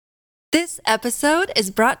This episode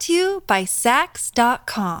is brought to you by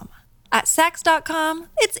Sax.com. At Sax.com,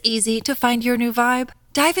 it's easy to find your new vibe.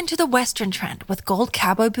 Dive into the Western trend with gold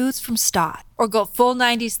cowboy boots from Stott, or go full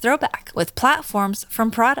 90s throwback with platforms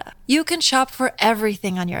from Prada. You can shop for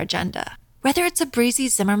everything on your agenda, whether it's a breezy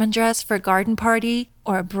Zimmermann dress for a garden party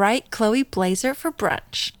or a bright Chloe blazer for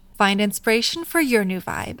brunch. Find inspiration for your new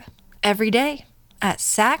vibe every day at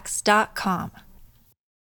Sax.com.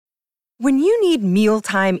 When you need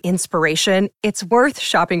mealtime inspiration, it's worth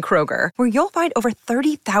shopping Kroger, where you'll find over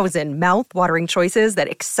 30,000 mouth-watering choices that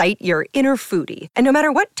excite your inner foodie. And no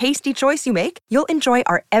matter what tasty choice you make, you'll enjoy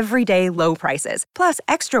our everyday low prices, plus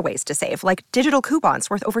extra ways to save, like digital coupons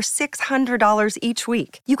worth over $600 each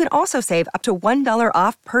week. You can also save up to $1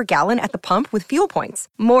 off per gallon at the pump with fuel points.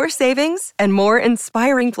 More savings and more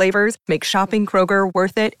inspiring flavors make shopping Kroger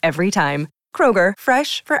worth it every time. Kroger,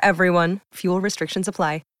 fresh for everyone. Fuel restrictions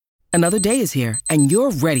apply. Another day is here, and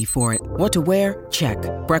you're ready for it. What to wear? Check.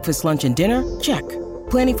 Breakfast, lunch, and dinner? Check.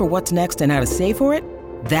 Planning for what's next and how to save for it?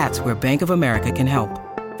 That's where Bank of America can help.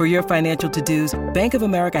 For your financial to-dos, Bank of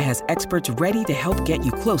America has experts ready to help get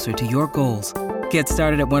you closer to your goals. Get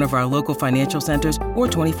started at one of our local financial centers or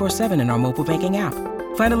 24/7 in our mobile banking app.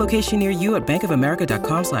 Find a location near you at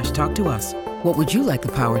bankofamerica.com/talktous. What would you like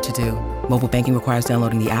the power to do? Mobile banking requires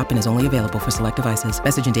downloading the app and is only available for select devices.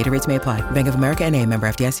 Message and data rates may apply. Bank of America N.A., member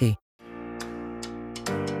FDIC.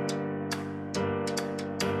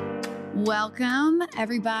 Welcome,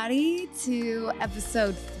 everybody, to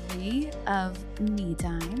episode 3 of Me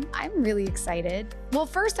Time. I'm really excited. Well,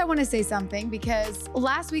 first, I want to say something because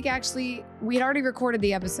last week, actually, we had already recorded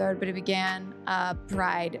the episode, but it began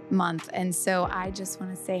Pride Month. And so I just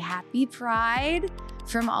want to say happy Pride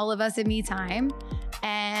from all of us at Me Time.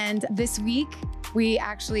 And this week,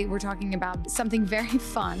 we're talking about something very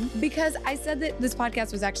fun because I said that this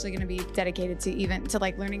podcast was actually going to be dedicated to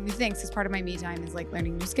like learning new things, because part of my me time is like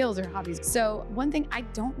learning new skills or hobbies. So one thing I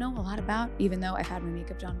don't know a lot about, even though I've had my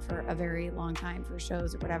makeup done for a very long time for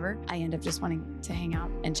shows or whatever, I end up just wanting to hang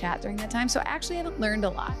out and chat during that time. So I actually haven't learned a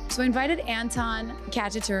lot. So I invited Anton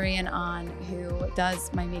Kachaturian on, who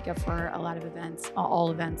does my makeup for a lot of events,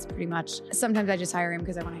 all events pretty much. Sometimes I just hire him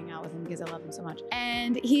because I want to hang out with him because I love him so much.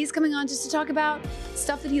 And he's coming on just to talk about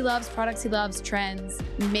stuff that he loves, products he loves, trends,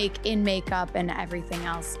 makeup and everything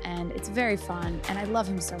else. And it's very fun. And I love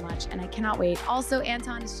him so much. And I cannot wait. Also,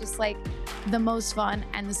 Anton is just like the most fun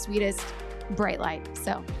and the sweetest bright light.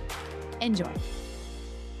 So enjoy.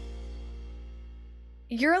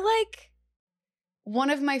 You're like one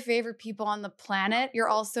of my favorite people on the planet. You're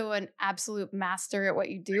also an absolute master at what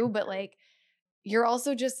you do, but like, you're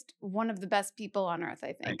also just one of the best people on earth,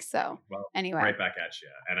 I think. So, well, anyway, right back at you.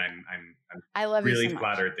 And I'm I love really you so much.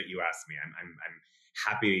 Flattered that you asked me. I'm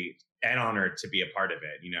happy and honored to be a part of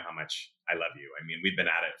it. You know how much I love you. I mean, we've been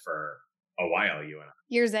at it for a while, you and I.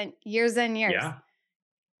 Years and years. Yeah.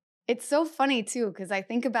 It's so funny too, because I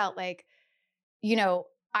think about like, you know,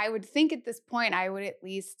 I would think at this point I would at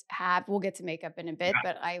least have. We'll get to makeup in a bit,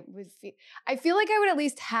 but I feel like I would at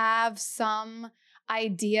least have some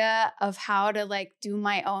idea of how to like do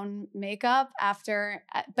my own makeup after,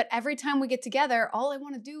 but every time we get together, all I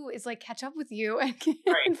want to do is like catch up with you and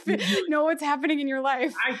know what's happening in your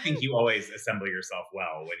life. I think you always assemble yourself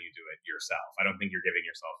well when you do it yourself. I don't think you're giving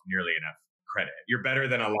yourself nearly enough credit. You're better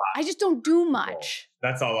than a lot. I just don't do much.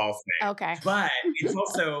 That's all I'll say. Okay. But it's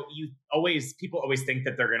also, people always think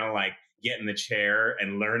that they're going to like get in the chair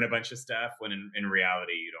and learn a bunch of stuff when in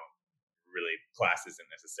reality, you don't. Really, class isn't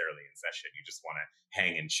necessarily in session. You just want to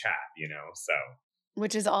hang and chat, you know? So,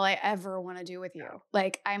 which is all I ever want to do with you.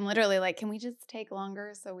 Like, I'm literally like, can we just take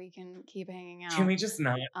longer so we can keep hanging out? Can we just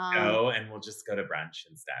not go and we'll just go to brunch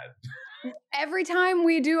instead? Every time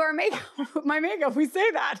we do our makeup, my makeup, we say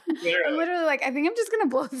that. Literally. I'm literally like, I think I'm just going to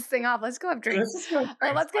blow this thing off. Let's go have drinks. Let's go to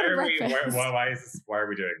breakfast. Why are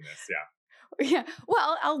we doing this? Yeah. Yeah.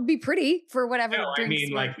 Well, I'll be pretty for whatever drinks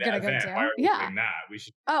we're gonna go to. Why are we doing that? We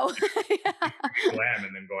should Glam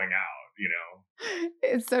and then going out, you know.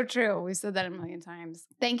 It's so true. We've said that a million times.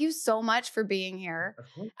 Thank you so much for being here.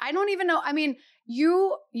 I don't even know. I mean,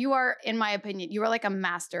 you are, in my opinion, you are like a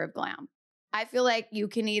master of glam. I feel like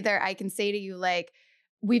I can say to you, like,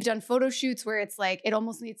 we've done photo shoots where it's like, it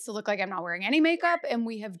almost needs to look like I'm not wearing any makeup. And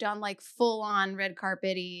we have done like full on red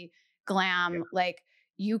carpet-y glam, like,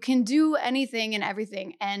 you can do anything and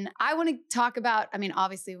everything. And I want to talk about, I mean,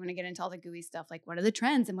 obviously we want to get into all the gooey stuff, like what are the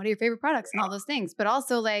trends and what are your favorite products and all those things, but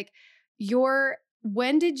also like how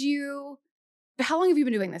long have you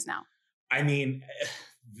been doing this now? I mean,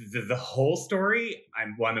 the whole story,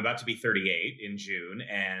 I'm about to be 38 in June,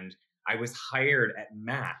 and I was hired at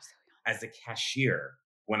MAC as a cashier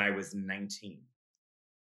when I was 19.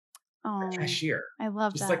 Oh, cashier. I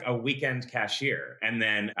love Just that. like a weekend cashier. And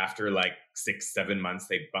then after like 6, 7 months,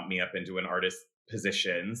 they bumped me up into an artist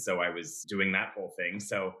position. So I was doing that whole thing.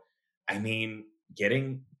 So, I mean,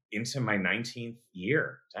 getting into my 19th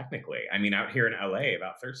year, technically. I mean, out here in LA,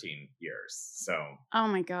 about 13 years. So Oh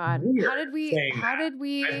my God. weird How did we, saying how that. did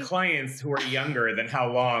we, I have clients who are younger than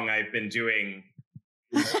how long I've been doing.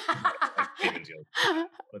 I can't even deal with that.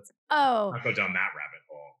 Let's oh, not go down that rabbit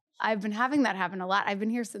hole. I've been having that happen a lot. I've been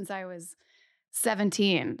here since I was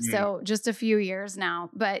 17. So just a few years now,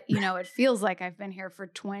 but you know, it feels like I've been here for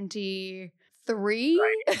 23.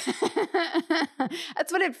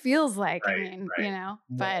 That's what it feels like. I mean, you know,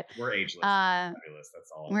 but we're ageless. Fabulous.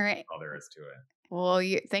 That's all there is to it. Well,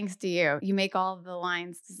 thanks to you, you make all the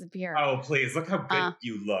lines disappear. Oh, please. Look how good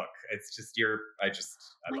you look. It's just, I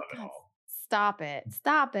love it all. Stop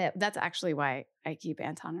it. That's actually why I keep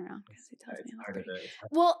Anton around, because he tells me part of it.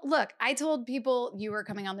 Well, look, I told people you were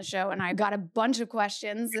coming on the show and I got a bunch of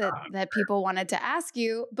questions that people wanted to ask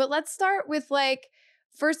you, but let's start with like,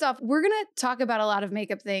 first off, we're going to talk about a lot of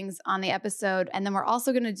makeup things on the episode. And then we're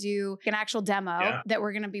also going to do an actual demo that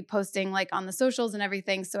we're going to be posting like on the socials and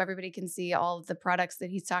everything. So everybody can see all of the products that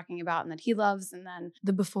he's talking about and that he loves. And then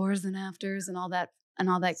the befores and afters and all that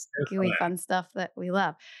gooey fun stuff that we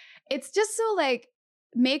love. It's just so like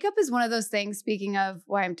makeup is one of those things, speaking of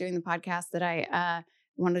why I'm doing the podcast, that I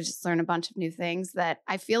want to just learn a bunch of new things that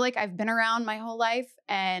I feel like I've been around my whole life.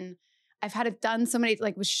 And I've had it done so many,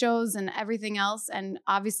 like with shows and everything else. And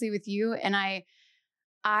obviously with you. And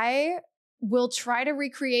I will try to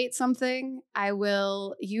recreate something. I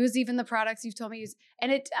will use even the products you've told me to use.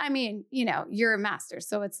 And I mean, you know, you're a master.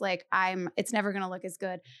 So it's like, it's never going to look as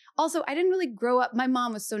good. Also, I didn't really grow up. My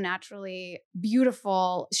mom was so naturally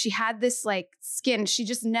beautiful. She had this like skin. She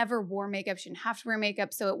just never wore makeup. She didn't have to wear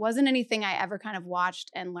makeup. So it wasn't anything I ever kind of watched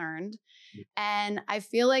and learned. And I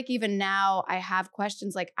feel like even now I have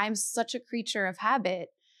questions like, I'm such a creature of habit.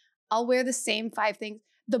 I'll wear the same 5 things.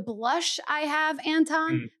 The blush I have,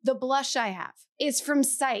 Anton, the blush I have is from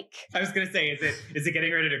Psych. I was going to say, is it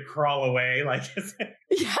getting ready to crawl away? Like,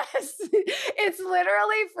 yes, it's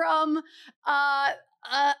literally from, I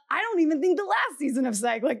don't even think the last season of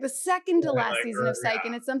Psych, like the second to last season of Psych.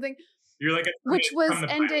 And it's something you're like, which was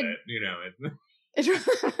ended, pilot, you know,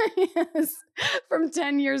 yes, from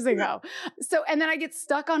 10 years ago. So, and then I'll get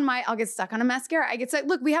stuck on a mascara. I get stuck.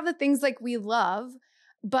 Look, we have the things like we love,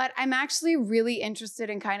 but I'm actually really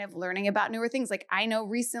interested in kind of learning about newer things. Like I know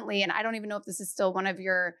recently, and I don't even know if this is still one of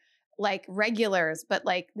your like regulars, but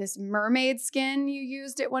like this mermaid skin you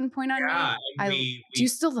used at one point on me. Do you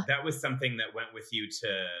still? That was something that went with you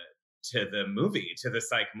to the movie, to the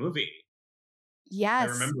Psych movie. Yes,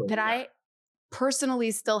 I remember, but I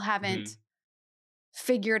personally still haven't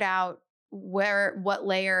figured out what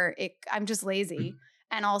layer I'm just lazy.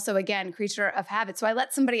 And also, again, creature of habit. So I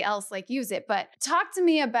let somebody else like use it. But talk to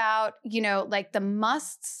me about, you know, like the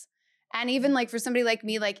musts. And even like for somebody like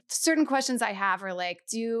me, like certain questions I have are like,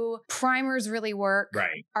 do primers really work?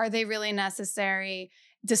 Right. Are they really necessary?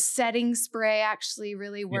 Does setting spray actually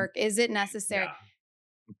really work? Is it necessary?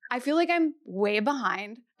 Yeah. I feel like I'm way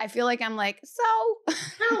behind. I feel like I'm like, so.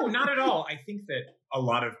 No, not at all. I think that a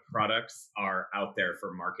lot of products are out there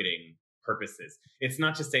for marketing purposes. It's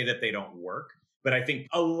not to say that they don't work. But I think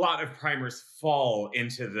a lot of primers fall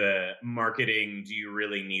into the marketing, do you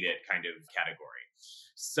really need it kind of category.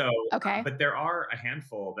 So, but there are a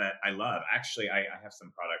handful that I love. Actually, I have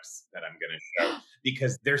some products that I'm going to show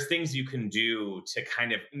because there's things you can do to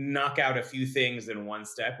kind of knock out a few things in one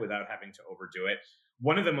step without having to overdo it.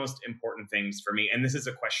 One of the most important things for me, and this is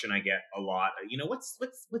a question I get a lot, you know, what's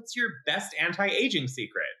your best anti-aging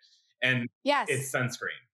secret? And it's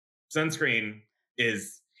sunscreen. Sunscreen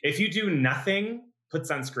is, if you do nothing, put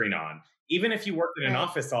sunscreen on. Even if you work in an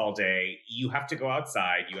office all day, you have to go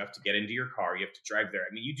outside. You have to get into your car. You have to drive there.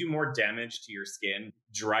 I mean, you do more damage to your skin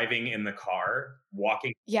driving in the car,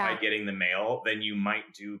 walking by getting the mail than you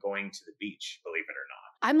might do going to the beach, believe it or not.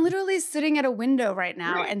 I'm literally sitting at a window right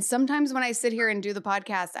now. Right. And sometimes when I sit here and do the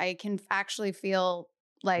podcast, I can actually feel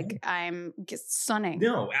like I'm sunning.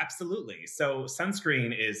 No, absolutely. So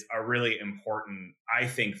sunscreen is a really important, I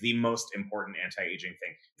think the most important anti-aging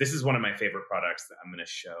thing. This is one of my favorite products that I'm going to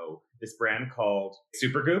show. This brand called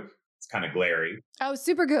Supergoop. It's kind of glary. Oh,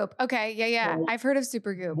 Supergoop. Okay. Yeah. So, I've heard of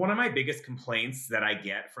Supergoop. One of my biggest complaints that I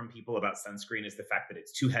get from people about sunscreen is the fact that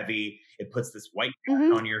it's too heavy. It puts this white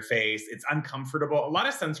on your face. It's uncomfortable. A lot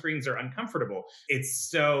of sunscreens are uncomfortable. It's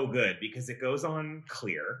so good because it goes on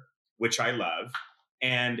clear, which I love.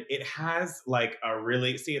 And it has like a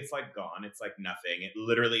really, see, it's like gone. It's like nothing. It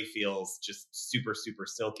literally feels just super, super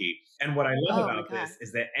silky. And what I love Oh my about God. this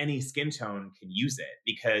is that any skin tone can use it,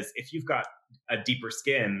 because if you've got a deeper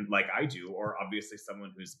skin like I do, or obviously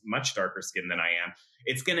someone who's much darker skin than I am,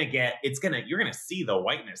 you're going to see the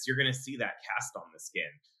whiteness. You're going to see that cast on the skin.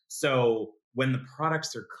 So when the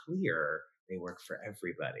products are clear, they work for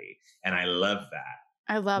everybody. And I love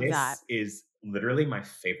that. I love that. This is literally my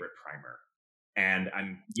favorite primer. And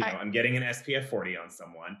I'm getting an SPF 40 on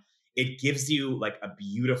someone. It gives you like a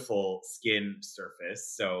beautiful skin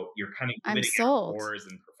surface. So you're kind of I'm limiting out sold. pores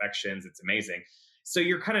and imperfections. It's amazing. So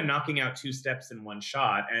you're kind of knocking out 2 steps in one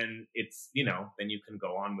shot, and it's, then you can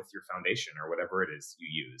go on with your foundation or whatever it is you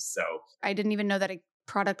use. So I didn't even know that a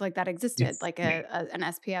product like that existed, it's like amazing. an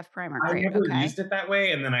SPF primer. I Great. never Okay. used it that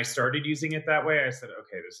way. And then I started using it that way. I said,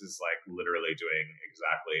 okay, this is like literally doing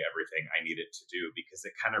exactly everything I need it to do, because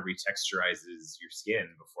it kind of retexturizes your skin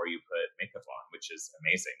before you put makeup on, which is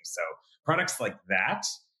amazing. So products like that,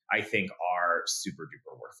 I think, are super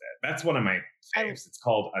duper worth it. That's one of my faves. It's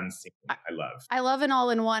called Unseen. I love an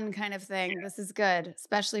all-in-one kind of thing. Yeah. This is good,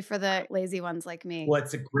 especially for the lazy ones like me. Well,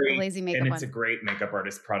 it's a great, lazy makeup and it's a great makeup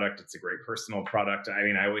artist product. It's a great personal product. I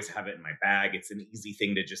mean, I always have it in my bag. It's an easy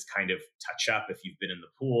thing to just kind of touch up if you've been in the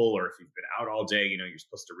pool or if you've been out all day. You're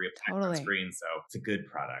supposed to reapply sunscreen. So it's a good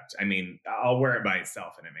product. I mean, I'll wear it by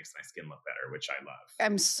itself and it makes my skin look better, which I love.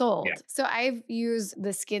 I'm sold. Yeah. So I've used the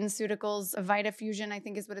SkinCeuticals Vitafusion, I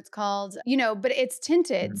think is what it's called, but it's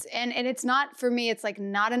tinted. Mm-hmm. And it's not, for me, it's like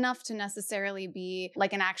not enough to necessarily be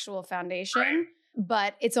like an actual foundation. Right.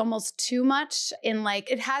 But it's almost too much in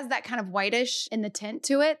like, it has that kind of whitish in the tint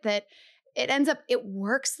to it that it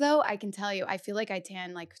works though. I can tell you, I feel like I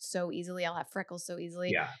tan like so easily. I'll have freckles so easily.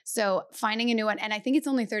 Yeah. So finding a new one, and I think it's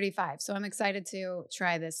only $35. So I'm excited to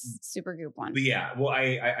try this Supergoop one. But yeah. Well,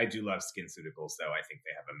 I do love SkinCeuticals though. I think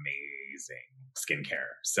they have amazing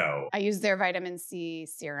skincare. So I use their vitamin C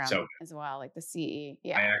serum as well, like the CE.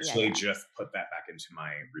 Yeah. I actually just put that back into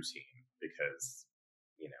my routine because,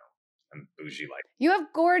 I'm bougie like. You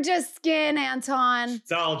have gorgeous skin, Anton.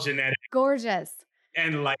 It's all genetic. Gorgeous.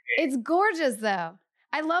 And like it's gorgeous though.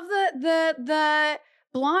 I love the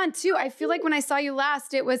blonde too. I feel like when I saw you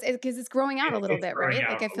last, it was because it's growing out a little bit, right?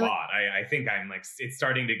 Like I feel a lot. I think I'm like, it's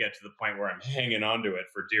starting to get to the point where I'm hanging on to it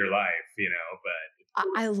for dear life, but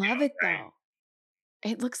I love it though.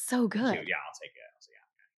 It looks so good. Yeah, I'll take it.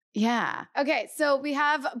 Yeah. Okay. So we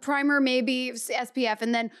have primer, maybe SPF,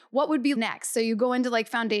 and then what would be next? So you go into like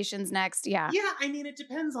foundations next. Yeah. Yeah. I mean, it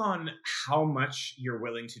depends on how much you're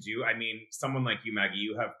willing to do. I mean, someone like you, Maggie,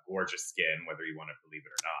 you have gorgeous skin, whether you want to believe it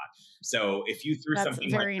or not. So if you threw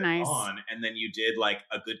something very like nice on and then you did like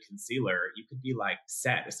a good concealer, you could be like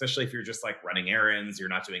set, especially if you're just like running errands, you're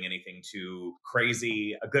not doing anything too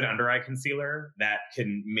crazy. A good under eye concealer that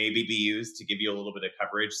can maybe be used to give you a little bit of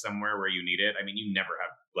coverage somewhere where you need it. I mean, you never have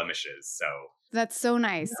blemishes. So that's so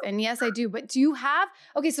nice. Yeah. And yes, I do. But do you have,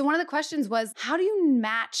 so one of the questions was, how do you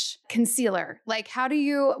match concealer? Like,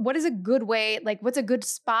 what is a good way? Like, what's a good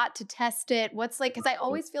spot to test it? What's like, cause I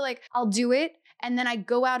always feel like I'll do it and then I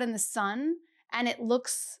go out in the sun and it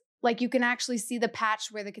looks like you can actually see the patch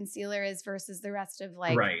where the concealer is versus the rest of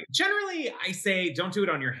like. Right. Generally, I say don't do it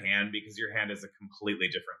on your hand because your hand is a completely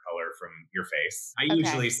different color from your face. I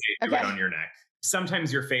usually say do it on your neck.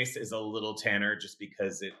 Sometimes your face is a little tanner just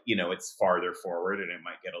because it's farther forward and it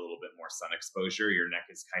might get a little bit more sun exposure. Your neck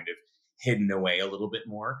is kind of hidden away a little bit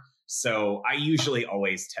more. So I usually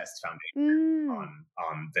always test foundation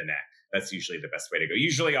on the neck. That's usually the best way to go.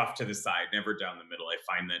 Usually off to the side, never down the middle. I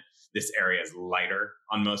find that this area is lighter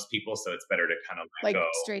on most people, so it's better to kind of go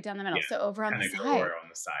straight down the middle. Yeah, so over on the side. Over on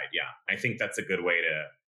the side, yeah. I think that's a good way to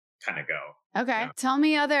kind of go. Okay. Tell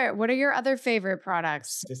me what are your other favorite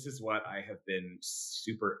products? This is what I have been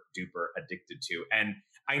super duper addicted to. And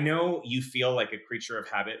I know you feel like a creature of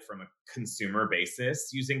habit from a consumer basis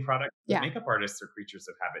using products. Yeah. Makeup artists are creatures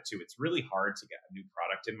of habit too. It's really hard to get a new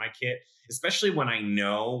product in my kit, especially when I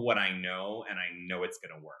know what I know and I know it's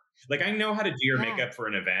going to work. Like I know how to do your makeup for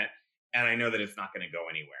an event and I know that it's not going to go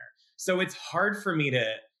anywhere. So it's hard for me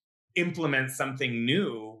to implement something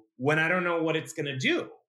new when I don't know what it's going to do.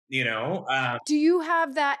 Do you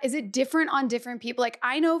have that? Is it different on different people? Like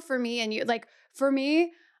I know for me and you, like for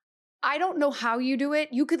me, I don't know how you do it.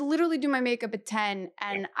 You could literally do my makeup at 10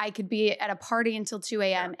 and I could be at a party until 2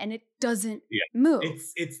 a.m. and it doesn't move.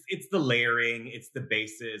 It's the layering. It's the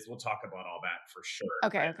bases. We'll talk about all that for sure.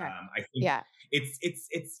 Okay. But, I think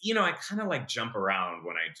it's I kind of like jump around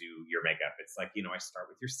when I do your makeup. It's like, I start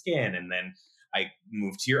with your skin and then I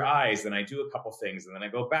move to your eyes and I do a couple things and then I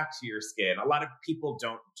go back to your skin. A lot of people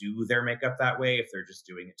don't do their makeup that way if they're just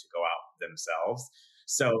doing it to go out themselves.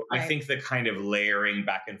 So I Right. think the kind of layering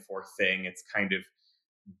back and forth thing, it's kind of,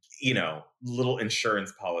 you know, little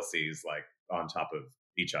insurance policies like on top of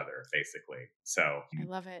each other, basically. So, I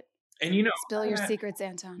love it. and you know, Spill your secrets,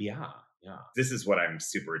 Anton. yeah, yeah. This is what I'm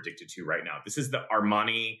super addicted to right now. This is the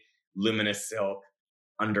Armani Luminous Silk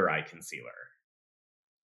Under Eye Concealer.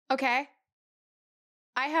 Okay.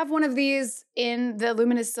 I have one of these in the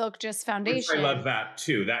Luminous Silk Just Foundation. I love that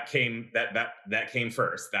too. That came that came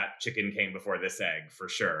first. That chicken came before this egg for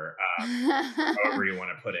sure. However you want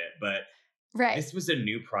to put it, but Right. this was a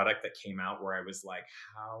new product that came out where I was like,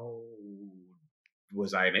 how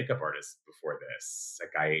was I a makeup artist before this?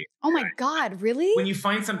 Like Oh my God, really? when you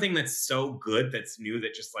find something that's so good, that's new,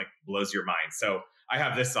 that just like blows your mind. So I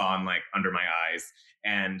have this on like under my eyes.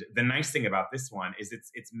 And the nice thing about this one is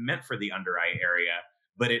it's meant for the under eye area,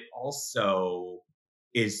 but it also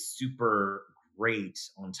is super great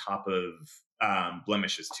on top of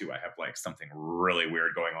blemishes too. I have like something really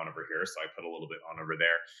weird going on over here, so I put a little bit on over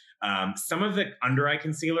there. Some of the under eye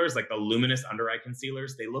concealers, like the luminous under eye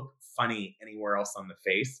concealers, they look funny anywhere else on the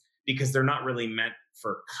face because they're not really meant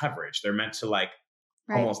for coverage. They're meant to like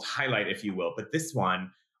almost highlight, if you will. But this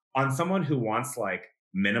one, on someone who wants like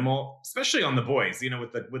minimal, especially on the boys, you know,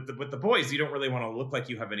 with the boys, you don't really want to look like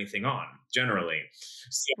you have anything on generally.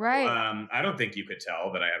 So, Right. I don't think you could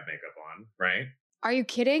tell that I have makeup on, right? Are you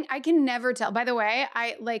kidding? I can never tell. By the way,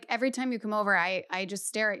 I like every time you come over, I just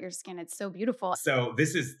stare at your skin. It's so beautiful. So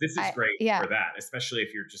this is great yeah. for that, especially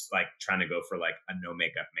if you're just like trying to go for like a no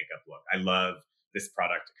makeup look. I love this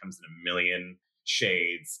product. It comes in a million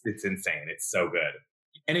shades. It's insane. It's so good.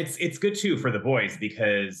 And it's good too for the boys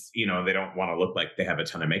because, you know, they don't want to look like they have a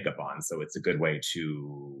ton of makeup on. So it's a good way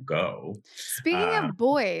to go. Speaking of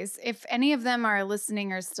boys, if any of them are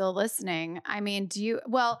listening or still listening, I mean,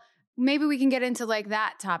 maybe we can get into like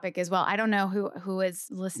that topic as well. I don't know who is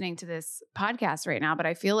listening to this podcast right now, but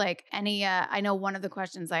I feel like I know one of the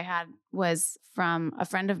questions I had was from a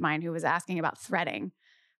friend of mine who was asking about threading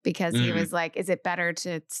because he was like, is it better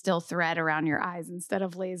to still thread around your eyes instead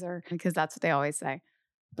of laser? Because that's what they always say.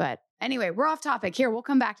 But anyway, we're off topic here. We'll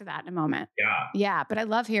come back to that in a moment. Yeah. Yeah. But I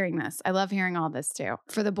love hearing this. I love hearing all this too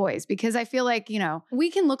for the boys, because I feel like, you know, we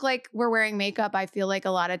can look like we're wearing makeup. I feel like a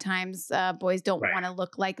lot of times boys don't want to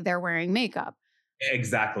look like they're wearing makeup.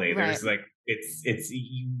 Exactly. There's like,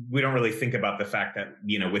 we don't really think about the fact that,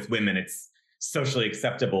 you know, with women, it's socially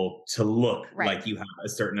acceptable to look like you have a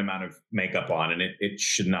certain amount of makeup on, and it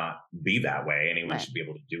should not be that way. Anyone should be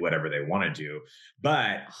able to do whatever they want to do.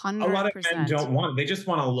 But 100%. a lot of men they just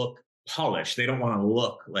want to look polished. They don't want to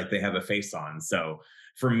look like they have a face on. So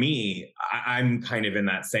for me, I'm kind of in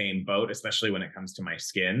that same boat, especially when it comes to my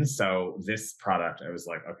skin. So this product, I was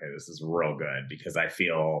like, okay, this is real good because I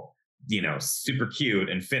feel, you know, super cute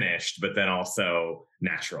and finished, but then also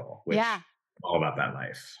natural, which all about that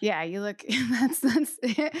life. Yeah, you look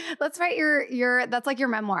let's write your that's like your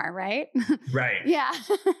memoir, right? Right. Yeah.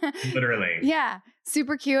 Literally. Yeah.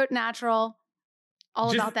 Super cute, natural,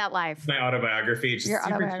 all about that life. My autobiography, just your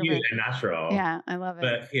super cute and natural. Yeah, I love it.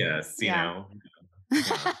 But yes, you know.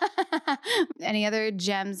 Any other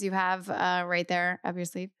gems you have right there up your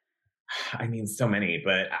sleeve? I mean, so many,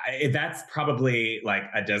 but that's probably like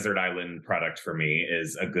a desert island product for me,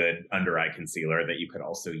 is a good under eye concealer that you could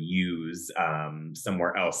also use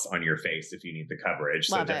somewhere else on your face if you need the coverage.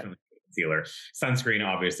 Love so definitely concealer. Sunscreen,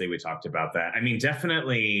 obviously, we talked about that. I mean,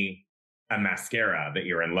 definitely a mascara that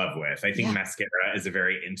you're in love with. I think mascara is a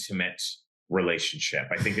very intimate relationship.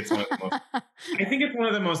 I think it's one of the most one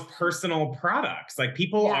of the most personal products. Like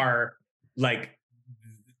people are like,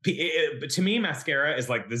 to me, mascara is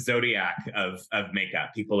like the zodiac of makeup.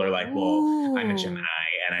 People are like, well, I'm a Gemini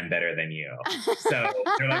and I'm better than you. So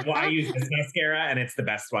they're like, well, I use this mascara and it's the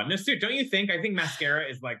best one. No, Stu, don't you think? I think mascara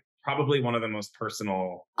is like probably one of the most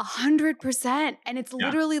personal. 100%. And it's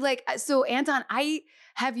literally like, so Anton, I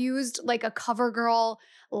have used like a CoverGirl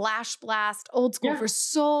Lash Blast old school for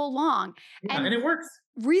so long. Yeah, and it works.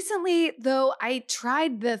 Recently, though, I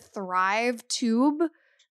tried the Thrive tube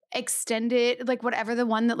extended, like whatever, the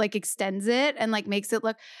one that like extends it and like makes it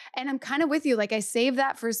look, and I'm kind of with you. Like I save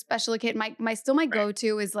that for special occasion. My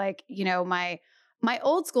go-to is like, you know, my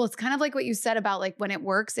old school. It's kind of like what you said about like when it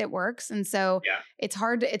works. And so it's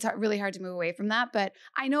really hard to move away from that. But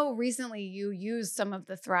I know recently you used some of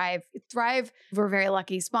the Thrive. We're very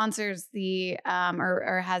lucky, sponsors the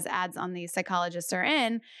or has ads on the Psychologists Are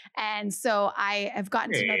In. And so I have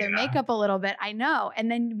gotten to know their makeup a little bit. I know.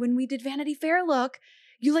 And then when we did Vanity Fair look,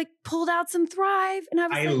 you like pulled out some Thrive, and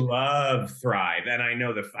I love Thrive, and I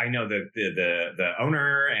know the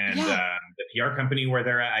owner and the PR company where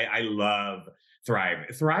they're at. I love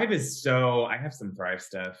Thrive. Thrive is so. I have some Thrive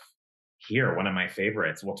stuff here, one of my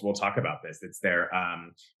favorites. We'll talk about this. It's their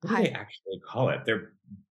what do they actually call it? They're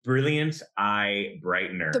Brilliant Eye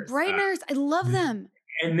Brighteners. The brighteners, I love them.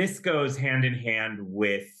 And this goes hand in hand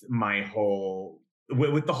with my whole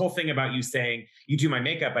with the whole thing about you saying, you do my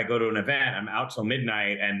makeup, I go to an event, I'm out till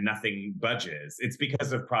midnight and nothing budges. It's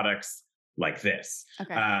because of products like this.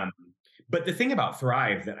 Okay. But the thing about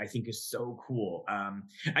Thrive that I think is so cool,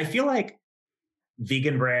 I feel like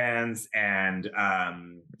vegan brands and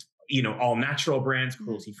all natural brands,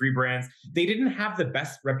 cruelty-free brands, they didn't have the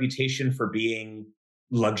best reputation for being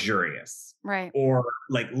luxurious, right, or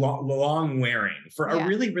like long wearing for a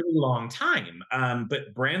really, really long time.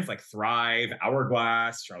 But brands like Thrive,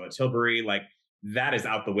 Hourglass, Charlotte Tilbury, like that is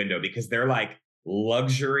out the window because they're like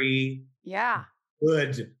luxury,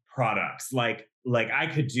 good products. Like I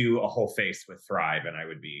could do a whole face with Thrive and I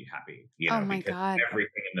would be happy, oh my because God,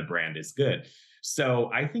 everything in the brand is good. So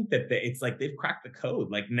I think that it's like they've cracked the code.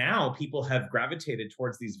 Like now people have gravitated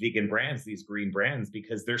towards these vegan brands, these green brands,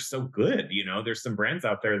 because they're so good. There's some brands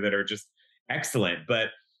out there that are just excellent. But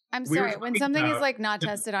I'm sorry, when something is like not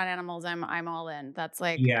tested on animals, I'm all in. That's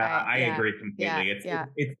like, I agree completely.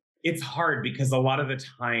 It's hard because a lot of the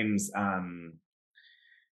times,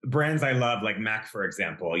 brands I love, like Mac, for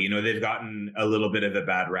example, they've gotten a little bit of a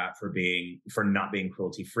bad rap for not being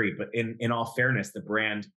cruelty free. But in all fairness, the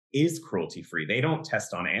brand is cruelty free. They don't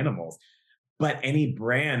test on animals. But any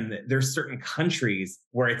brand, there's certain countries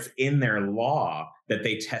where it's in their law that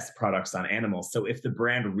they test products on animals. So if the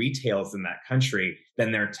brand retails in that country,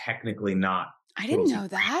 then they're technically not. I didn't know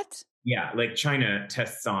that. Yeah, like China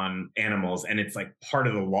tests on animals and it's like part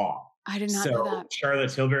of the law. I did not know that.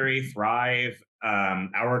 Charlotte Tilbury, Thrive,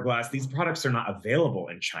 Hourglass, these products are not available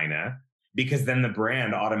in China because then the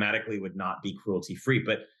brand automatically would not be cruelty free.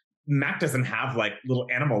 But Mac doesn't have like little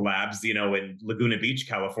animal labs, in Laguna Beach,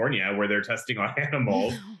 California, where they're testing on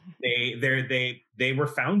animals. They were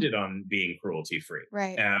founded on being cruelty free.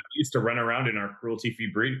 Right. We used to run around in our cruelty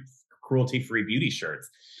free beauty shirts.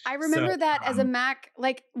 I remember that as a Mac,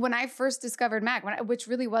 like when I first discovered Mac, which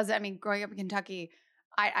really was, growing up in Kentucky,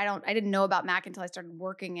 I didn't know about Mac until I started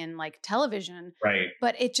working in like television. Right.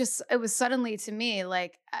 But it was suddenly to me,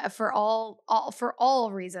 like for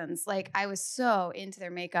all reasons, like I was so into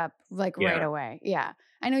their makeup, like right away. Yeah.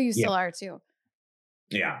 I know you still are too.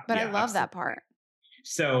 Yeah. But I love that part.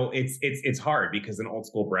 So it's hard because an old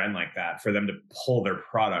school brand like that, for them to pull their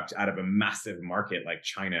product out of a massive market like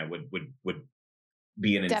China would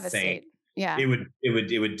be an insane. Yeah.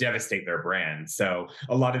 It would devastate their brand. So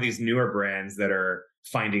a lot of these newer brands that are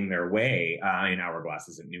finding their way, Hourglass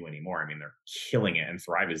isn't new anymore. They're killing it, and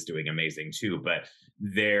Thrive is doing amazing too. But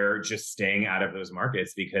they're just staying out of those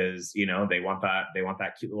markets because they want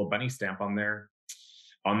that cute little bunny stamp on their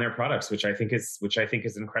products, which I think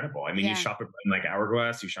is incredible. You shop a brand like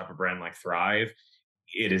Hourglass, you shop a brand like Thrive.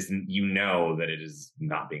 It is, that it is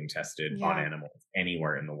not being tested on animals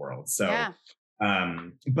anywhere in the world. So.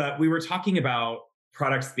 But we were talking about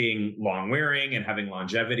products being long wearing and having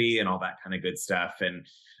longevity and all that kind of good stuff. And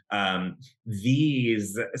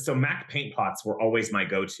so Mac paint pots were always my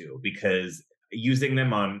go-to because using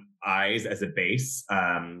them on eyes as a base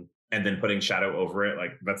and then putting shadow over it,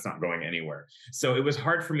 like that's not going anywhere. So it was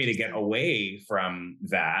hard for me to get away from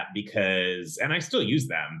that and I still use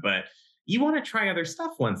them, but you want to try other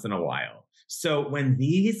stuff once in a while. So when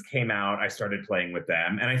these came out, I started playing with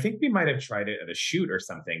them, and I think we might have tried it at a shoot or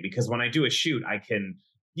something, because when I do a shoot, I can,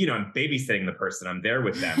 I'm babysitting the person, I'm there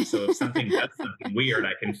with them. So if something does something weird,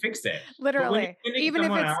 I can fix it. Literally.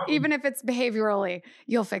 Even if it's behaviorally,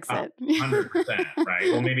 you'll fix it. 100%,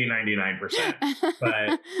 right? Well, maybe 99%.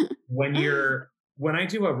 But when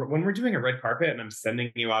we're doing a red carpet and I'm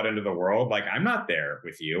sending you out into the world, like I'm not there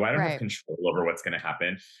with you. I don't have control over what's going to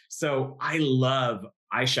happen. So I love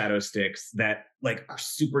eyeshadow sticks that like are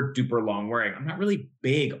super duper long wearing. I'm not really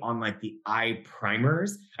big on like the eye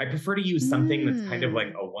primers. I prefer to use something that's kind of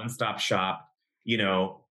like a one-stop shop,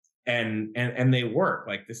 and they work.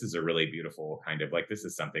 Like this is a really beautiful kind of like, this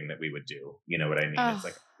is something that we would do. You know what I mean? Oh, it's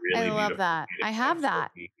like really I love that. I have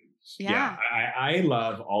that. Yeah. I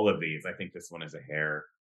love all of these. I think this one is a hair.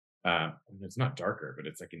 It's not darker, but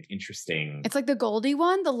it's like an interesting. It's like the goldy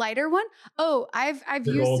one, the lighter one. Oh, I've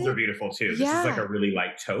the used golds it. are beautiful too. This is like a really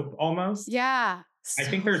light taupe almost. Yeah. I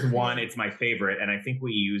think there's one. It's my favorite, and I think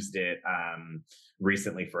we used it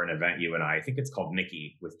recently for an event. You and I think it's called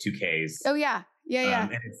Nikki with 2 Ks. Oh yeah.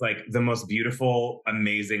 And it's like the most beautiful,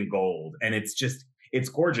 amazing gold, and it's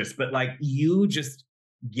gorgeous. But like you just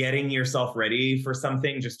getting yourself ready for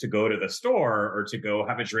something, just to go to the store or to go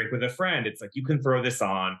have a drink with a friend, it's like you can throw this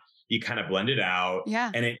on, you kind of blend it out,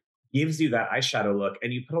 and it gives you that eyeshadow look,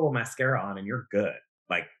 and you put a little mascara on and you're good.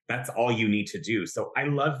 Like that's all you need to do. So I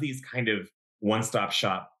love these kind of one-stop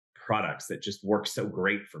shop products that just work so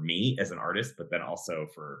great for me as an artist, but then also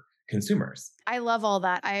for consumers. I love all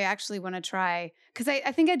that. I actually want to try because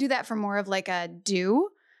I think I do that for more of like a do.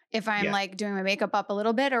 If I'm Yeah. like doing my makeup up a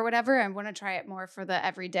little bit or whatever, I want to try it more for the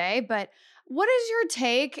everyday. But what is your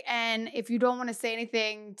take? And if you don't want to say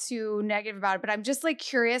anything too negative about it, but I'm just like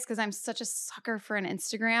curious because I'm such a sucker for an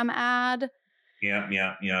Instagram ad.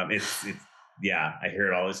 Yeah. It's yeah, I hear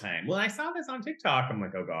it all the time. Well, I saw this on TikTok. I'm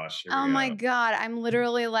like, oh gosh, here Oh we my go. God. I'm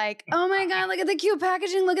literally like, oh my God, look at the cute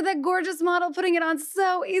packaging. Look at that gorgeous model putting it on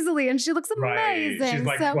so easily. And she looks Right. She's amazing.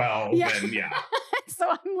 like So 12 yeah. and yeah. So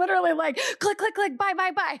I'm literally like, click, click, click, buy,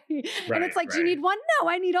 buy, buy. And it's like, do you Right. need one? No,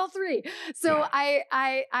 I need all three. So Yeah.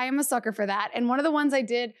 I am a sucker for that. And one of the ones I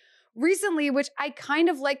did recently, which I kind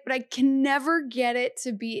of like, but I can never get it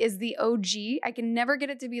to be, is the OG. I can never get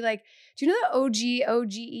it to be like, do you know the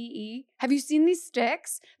OGEE? Have you seen these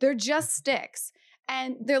sticks? They're just sticks.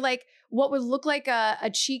 And they're like what would look like a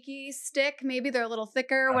cheeky stick. Maybe they're a little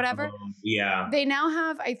thicker or whatever. Yeah. They now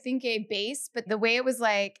have, I think, a base, but the way it was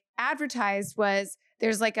like advertised was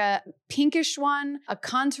there's like a pinkish one, a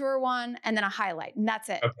contour one, and then a highlight, and that's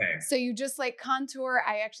it. Okay. So you just like contour.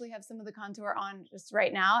 I actually have some of the contour on just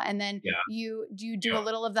right now, and then Yeah. you do Yeah. a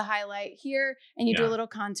little of the highlight here, and you do a Yeah. little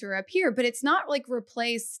contour up here, but it's not like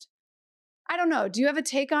replaced. I don't know. Do you have a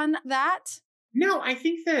take on that? No, I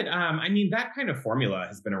think that I mean that kind of formula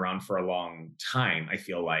has been around for a long time. I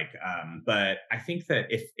feel like, but I think that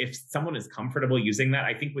if someone is comfortable using that,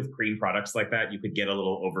 I think with cream products like that, you could get a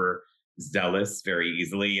little overzealous very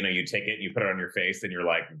easily. You know, you take it and you put it on your face, and you're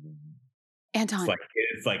like, Anton.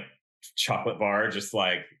 it's like chocolate bar, just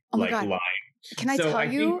like Oh my like God. lime. Can I So tell I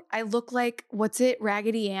you, think- I look like, what's it,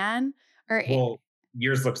 Raggedy Ann? Or Well,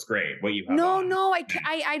 yours looks great. What you have no, on. no,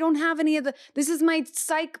 I don't have any of the. This is my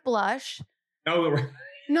psych blush. Oh,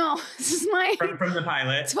 No, this is my from the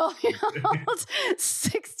pilot. 12-year-old,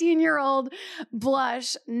 16-year-old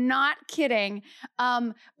blush. Not kidding.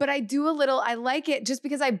 But I do a little. I like it just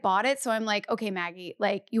because I bought it. So I'm like, okay, Maggie,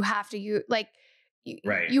 like you have to use like.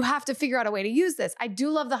 Right. You have to figure out a way to use this. I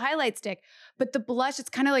do love the highlight stick, but the blush,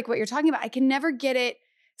 it's kind of like what you're talking about. I can never get it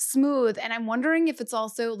smooth. And I'm wondering if it's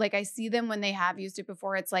also like I see them when they have used it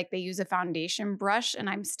before. It's like they use a foundation brush and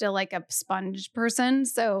I'm still like a sponge person.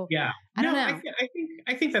 So Yeah. I don't know.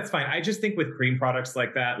 I think that's fine. I just think with cream products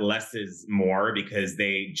like that, less is more because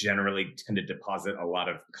they generally tend to deposit a lot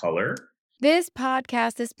of color. This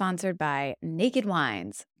podcast is sponsored by Naked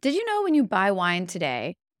Wines. Did you know when you buy wine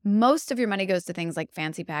today, most of your money goes to things like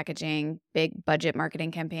fancy packaging, big budget marketing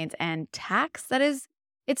campaigns, and tax?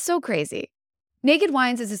 It's so crazy. Naked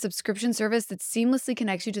Wines is a subscription service that seamlessly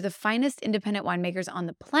connects you to the finest independent winemakers on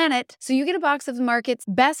the planet, so you get a box of the market's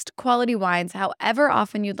best quality wines however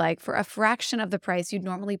often you'd like for a fraction of the price you'd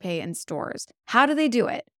normally pay in stores. How do they do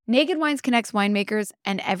it? Naked Wines connects winemakers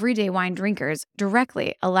and everyday wine drinkers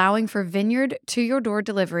directly, allowing for vineyard to your door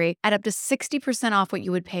delivery at up to 60% off what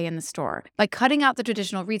you would pay in the store. By cutting out the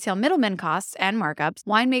traditional retail middleman costs and markups,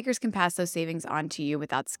 winemakers can pass those savings on to you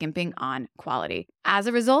without skimping on quality. As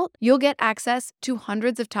a result, you'll get access to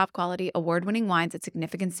hundreds of top quality award-winning wines at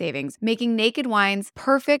significant savings, making Naked Wines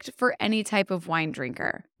perfect for any type of wine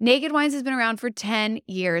drinker. Naked Wines has been around for 10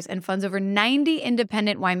 years and funds over 90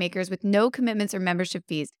 independent winemakers with no commitments or membership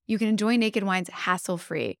fees. You can enjoy Naked Wines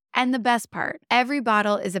hassle-free. And the best part, every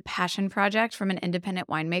bottle is a passion project from an independent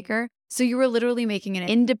winemaker, so you are literally making an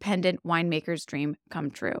independent winemaker's dream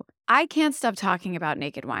come true. I can't stop talking about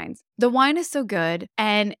Naked Wines. The wine is so good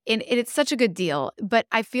and it's such a good deal, but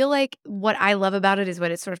I feel like what I love about it is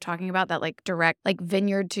what it's sort of talking about, that like direct, like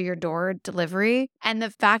vineyard to your door delivery. And the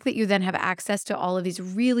fact that you then have access to all of these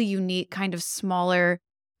really unique kind of smaller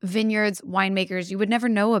vineyards, winemakers you would never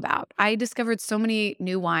know about. I discovered so many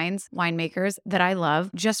new winemakers that I love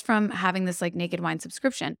just from having this like Naked Wine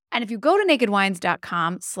subscription. And if you go to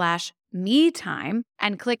nakedwines.com/MeTime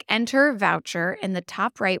and click enter voucher in the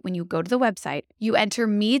top right when you go to the website, you enter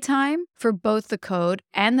MeTime for both the code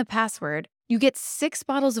and the password. You get 6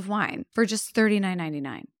 bottles of wine for just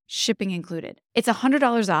 $39.99, shipping included. It's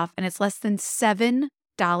 $100 off and it's less than $7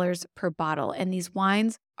 per bottle. And these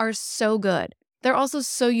wines are so good. They're also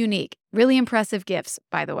so unique. Really impressive gifts,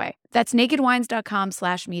 by the way. That's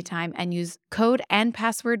nakedwines.com/MeTime and use code and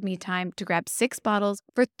password MeTime to grab 6 bottles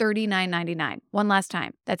for $39.99. One last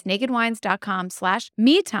time. That's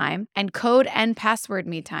nakedwines.com/MeTime and code and password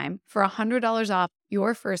MeTime for $100 off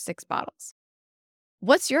your first 6 bottles.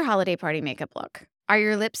 What's your holiday party makeup look? Are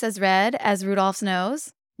your lips as red as Rudolph's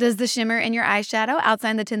nose? Does the shimmer in your eyeshadow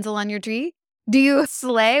outshine the tinsel on your tree? Do you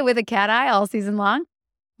slay with a cat eye all season long?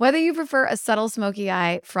 Whether you prefer a subtle smoky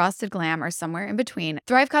eye, frosted glam, or somewhere in between,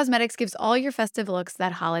 Thrive Causemetics gives all your festive looks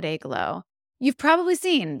that holiday glow. You've probably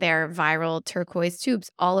seen their viral turquoise tubes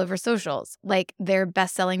all over socials, like their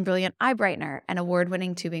best-selling Brilliant Eye Brightener and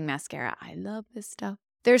award-winning tubing mascara. I love this stuff.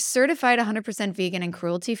 They're certified 100% vegan and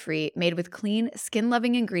cruelty-free, made with clean,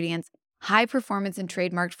 skin-loving ingredients, high performance and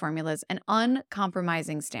trademarked formulas, and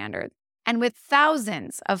uncompromising standards. And with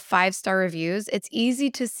thousands of 5-star reviews, it's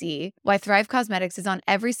easy to see why Thrive Causemetics is on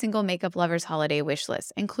every single makeup lover's holiday wish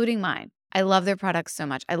list, including mine. I love their products so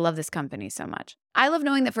much. I love this company so much. I love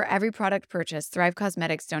knowing that for every product purchase, Thrive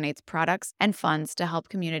Causemetics donates products and funds to help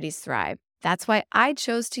communities thrive. That's why I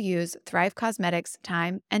chose to use Thrive Causemetics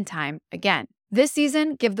time and time again. This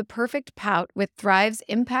season, give the perfect pout with Thrive's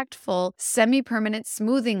impactful semi-permanent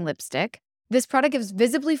smoothing lipstick. This product gives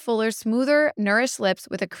visibly fuller, smoother, nourished lips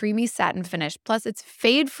with a creamy satin finish. Plus, it's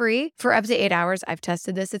fade-free for up to 8 hours. I've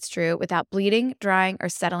tested this, it's true, without bleeding, drying, or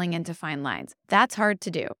settling into fine lines. That's hard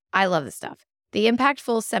to do. I love this stuff. The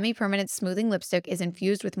impactful semi-permanent smoothing lipstick is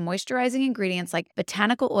infused with moisturizing ingredients like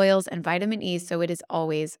botanical oils and vitamin E, so it is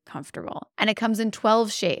always comfortable. And it comes in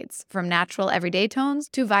 12 shades, from natural everyday tones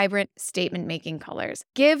to vibrant statement-making colors.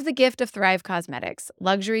 Give the gift of Thrive Causemetics,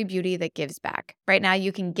 luxury beauty that gives back. Right now,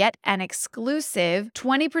 you can get an exclusive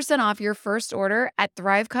 20% off your first order at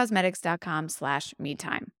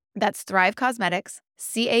thrivecosmetics.com/metime. That's Thrive Cosmetics,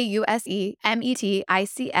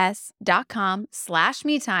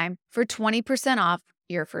 CAUSEMETICS.com/metime for 20% off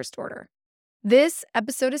your first order. This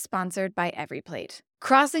episode is sponsored by EveryPlate.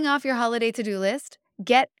 Crossing off your holiday to-do list?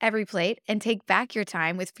 Get EveryPlate and take back your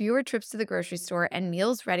time with fewer trips to the grocery store and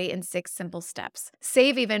meals ready in 6 simple steps.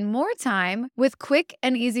 Save even more time with quick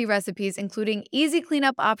and easy recipes, including easy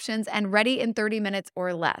cleanup options and ready in 30 minutes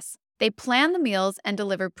or less. They plan the meals and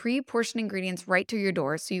deliver pre-portioned ingredients right to your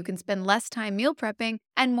door so you can spend less time meal prepping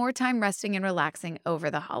and more time resting and relaxing over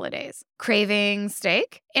the holidays. Craving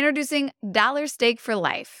steak? Introducing Dollar Steak for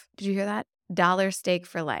Life. Did you hear that? Dollar Steak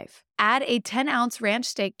for Life. Add a 10-ounce ranch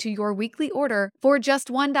steak to your weekly order for just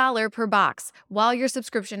 $1 per box while your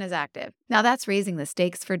subscription is active. Now that's raising the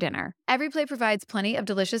stakes for dinner. EveryPlate provides plenty of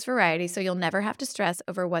delicious variety so you'll never have to stress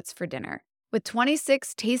over what's for dinner. With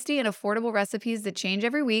 26 tasty and affordable recipes that change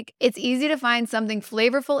every week, it's easy to find something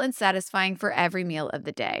flavorful and satisfying for every meal of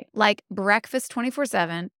the day. Like breakfast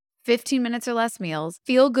 24/7, 15 minutes or less meals,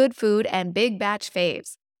 feel-good food, and big batch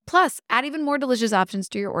faves. Plus, add even more delicious options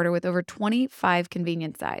to your order with over 25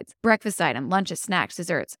 convenient sides, breakfast item, lunches, snacks,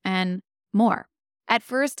 desserts, and more. At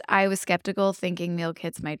first, I was skeptical, thinking meal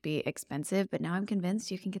kits might be expensive, but now I'm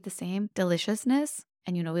convinced you can get the same deliciousness,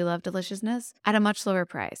 and you know we love deliciousness, at a much lower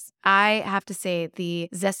price. I have to say the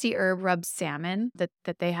zesty herb rubbed salmon that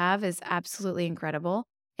they have is absolutely incredible.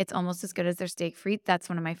 It's almost as good as their steak frite. That's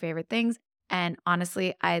one of my favorite things. And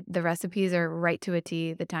honestly, the recipes are right to a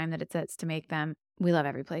T, the time that it sets to make them. We love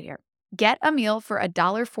EveryPlate here. Get a meal for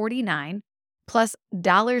 $1.49 plus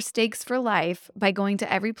dollar steaks for life by going to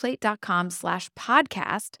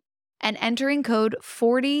everyplate.com/podcast and entering code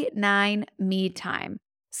 49metime.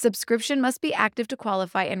 Subscription must be active to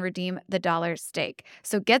qualify and redeem the dollar steak.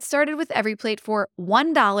 So get started with EveryPlate for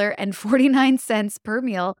 $1.49 per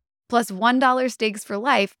meal plus $1 steaks for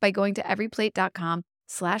life by going to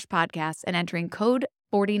everyplate.com/podcast and entering code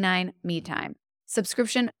 49metime.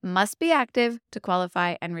 Subscription must be active to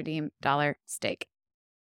qualify and redeem dollar steak.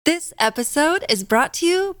 This episode is brought to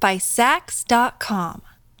you by Sax.com.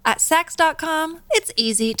 At Sax.com, it's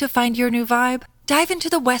easy to find your new vibe. Dive into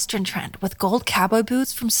the Western trend with gold cowboy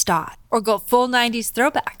boots from Stott, or go full 90s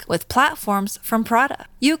throwback with platforms from Prada.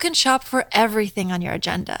 You can shop for everything on your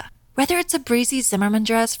agenda, whether it's a breezy Zimmermann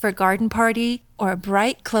dress for a garden party or a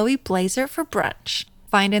bright Chloe blazer for brunch.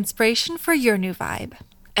 Find inspiration for your new vibe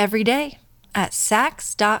every day at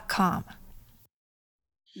Sax.com.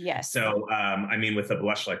 Yes. So, I mean, with a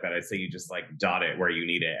blush like that, I'd say you just like dot it where you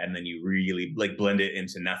need it, and then you really like blend it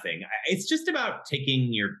into nothing. It's just about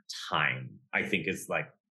taking your time, I think, is like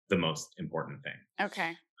the most important thing.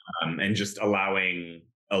 Okay. And just allowing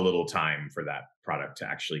a little time for that product to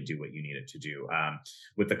actually do what you need it to do.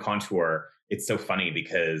 With the contour, it's so funny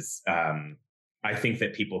because I think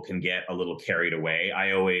that people can get a little carried away.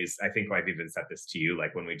 I think I've even said this to you,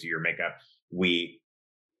 like when we do your makeup,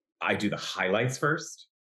 I do the highlights first.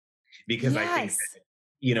 Because I think, that,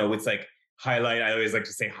 it's like highlight. I always like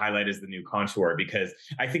to say highlight is the new contour, because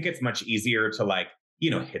I think it's much easier to like,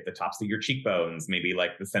 hit the tops of your cheekbones, maybe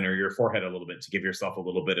like the center of your forehead a little bit to give yourself a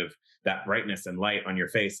little bit of that brightness and light on your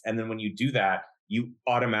face. And then when you do that, you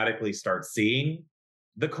automatically start seeing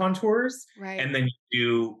the contours. Right. And then you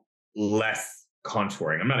do less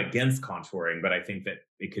contouring. I'm not against contouring, but I think that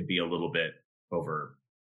it could be a little bit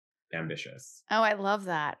ambitious. Oh, I love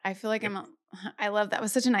that. I feel like I love that. It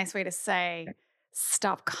was such a nice way to say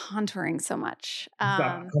stop contouring so much.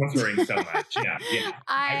 Stop contouring so much. Yeah. Yeah.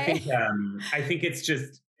 I think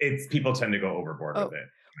it's people tend to go overboard with it, in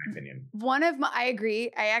my opinion. I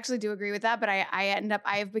agree. I actually do agree with that, but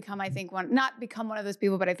I've become, I think not become one of those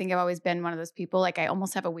people, but I think I've always been one of those people. Like I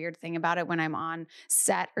almost have a weird thing about it when I'm on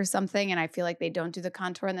set or something and I feel like they don't do the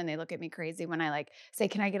contour and then they look at me crazy when I like say,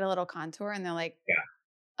 can I get a little contour? And they're like, yeah,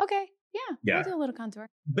 okay, yeah, we'll do a little contour.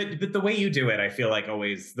 But the way you do it, I feel like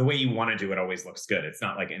always the way you want to do it always looks good. It's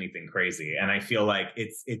not like anything crazy. And I feel like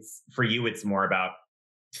it's for you, it's more about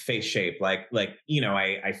face shape. Like,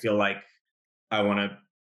 I feel like I want to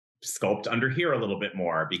sculpt under here a little bit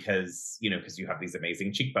more because you have these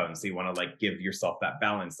amazing cheekbones. So you want to like give yourself that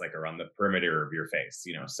balance, like around the perimeter of your face,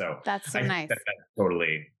 so that's so nice. That's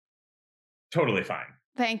totally fine.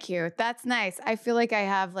 Thank you. That's nice. I feel like I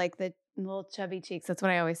have like the little chubby cheeks. That's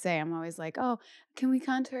what I always say. I'm always like, oh, can we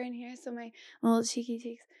contour in here? So my little cheeky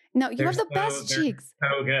cheeks. No, you have the best cheeks.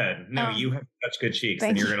 So good. No, you have such good cheeks,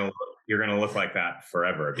 and you're gonna look like that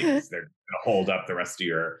forever because they're gonna hold up the rest of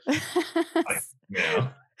your life,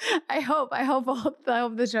 I hope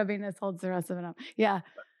the chubbiness holds the rest of it up. Yeah.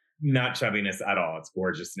 Not chubbiness at all. It's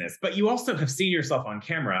gorgeousness. But you also have seen yourself on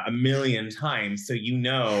camera a million times, so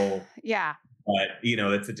yeah. But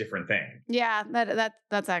it's a different thing. Yeah,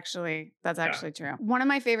 that's actually true. One of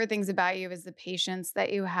my favorite things about you is the patience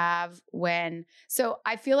that you have so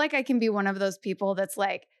I feel like I can be one of those people that's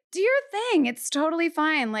like, do your thing. It's totally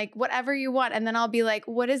fine. Like whatever you want. And then I'll be like,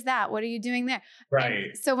 what is that? What are you doing there? Right.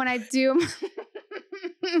 And so when I do,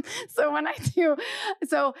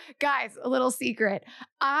 so guys, a little secret.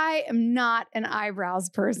 I am not an eyebrows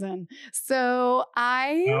person. So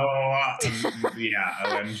OMG.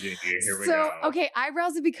 Here we go. Okay,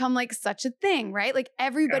 eyebrows have become like such a thing, right? Like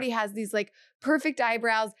everybody has these like perfect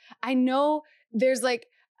eyebrows. I know there's like,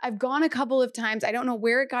 I've gone a couple of times. I don't know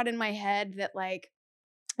where it got in my head that like,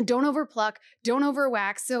 don't overpluck, don't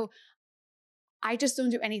overwax. So I just don't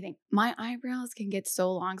do anything. My eyebrows can get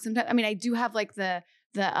so long sometimes. I mean, I do have like the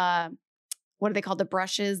what are they called? The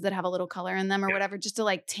brushes that have a little color in them or whatever, just to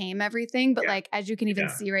like tame everything. But like, as you can even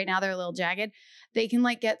see right now, they're a little jagged. They can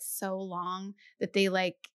like get so long that they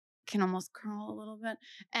like can almost curl a little bit.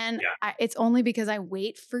 And it's only because I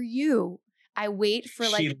wait for you. I wait for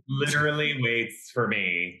like. She literally waits for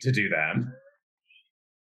me to do them.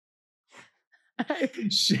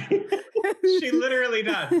 She literally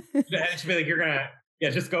does. And she'll be like, you're gonna,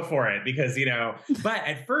 just go for it because, but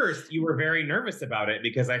at first you were very nervous about it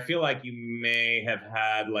because I feel like you may have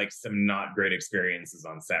had like some not great experiences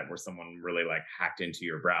on set where someone really like hacked into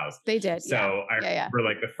your brows. They did. So I remember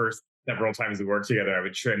like the first several times we worked together, I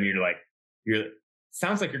would trim you, you're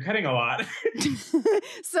sounds like you're cutting a lot.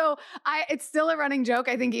 So it's still a running joke.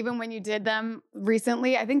 I think even when you did them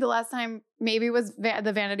recently, I think the last time maybe was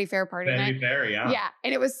the Vanity Fair party night. Vanity Fair, yeah. Yeah.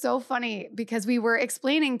 And it was so funny because we were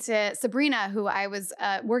explaining to Sabrina, who I was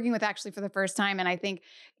working with actually for the first time. And I think,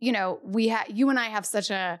 you and I have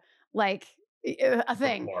such a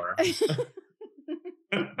thing.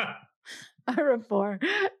 A rapport.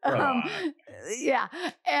 Yeah.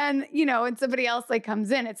 And, and somebody else like comes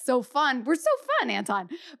in. It's so fun. We're so fun, Anton.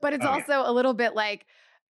 But it's also a little bit like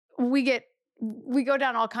we go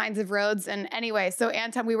down all kinds of roads. And anyway, so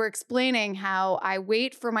Anton, we were explaining how I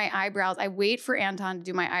wait for my eyebrows. I wait for Anton to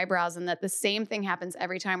do my eyebrows and that the same thing happens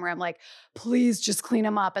every time where I'm like, please just clean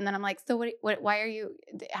them up. And then I'm like, so why are you,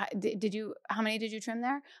 how many did you trim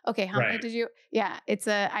there? Okay. How many did you? Yeah.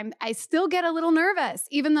 I still get a little nervous,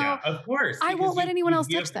 even though of course, I won't let anyone else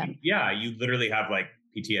touch them. Yeah. You literally have like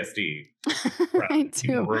PTSD.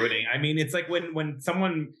 From ruining. I mean, it's like when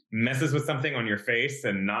someone messes with something on your face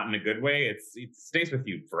and not in a good way, it stays with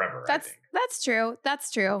you forever. That's true.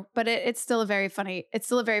 That's true. But it's still a very funny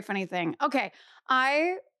thing. Okay.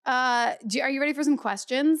 Are you ready for some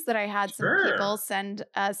questions that I had some people send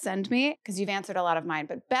me? Because you've answered a lot of mine.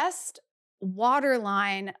 But best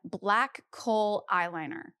waterline black kohl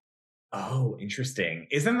eyeliner. Oh, interesting.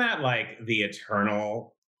 Isn't that like the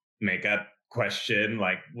eternal makeup question?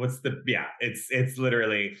 Like, it's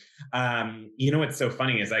literally, what's so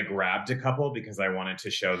funny is I grabbed a couple because I wanted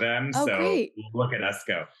to show them. Oh, so great. Look at us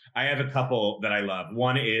go. I have a couple that I love.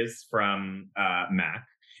 One is from MAC.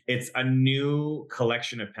 It's a new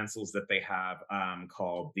collection of pencils that they have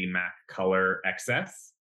called the MAC Color XS.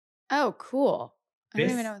 Oh, cool. I don't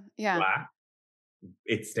even know. Yeah. Black,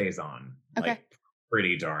 it stays on. Okay. Like,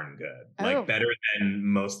 pretty darn good. Like better than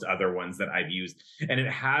most other ones that I've used. And it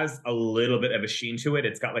has a little bit of a sheen to it.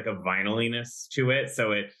 It's got like a vinyliness to it.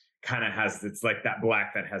 So it kind of has, it's like that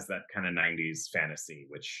black that has that kind of 90s fantasy,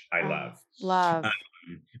 which I love.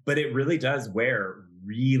 But it really does wear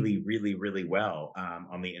really, really, really well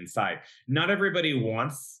on the inside. Not everybody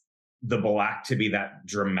wants the black to be that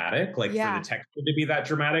dramatic, like for the Yeah. texture to be that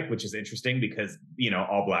dramatic, which is interesting because,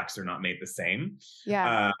 all blacks are not made the same.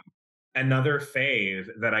 Yeah. Uh, Another fave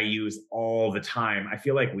that I use all the time, I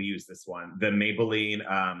feel like we use this one, the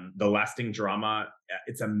Maybelline, the Lasting Drama.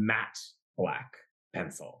 It's a matte black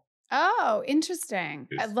pencil. Oh, interesting.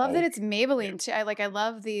 I love that it's Yeah. Maybelline too. I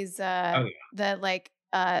love these Oh, the like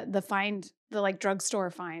drugstore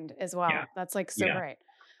find as yeah. well. That's like so Yeah. great.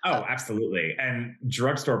 Oh, Oh, absolutely. And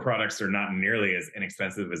drugstore products are not nearly as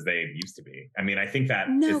inexpensive as they used to be. I mean, I think that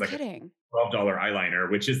is no like a kidding. $12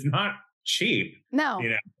 eyeliner, which is not cheap, No. you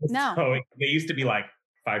know. No. So they used to be like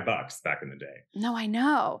 $5 back in the day. No, I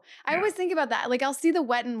know. I Yeah. always think about that. Like I'll see the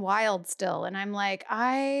Wet and Wild still and I'm like,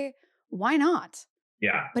 why not?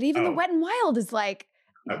 Yeah. But even the Oh, Wet and Wild is like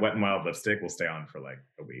that Wet n Wild lipstick will stay on for like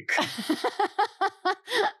a week.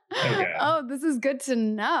 So good. Oh, this is good to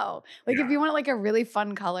know. Like if Yeah. you want like a really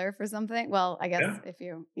fun color for something, well, I guess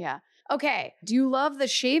Yeah. yeah. Okay. Do you love the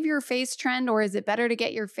shave your face trend or is it better to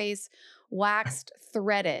get your face waxed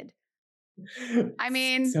threaded? I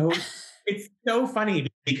mean, So it's so funny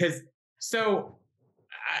because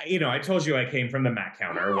I told you I came from the Mac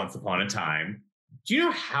counter once upon a time. Do you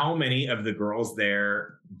know how many of the girls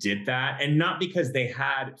there did that? And not because they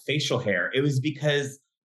had facial hair. It was because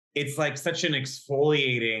it's like such an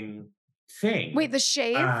exfoliating thing. wait, the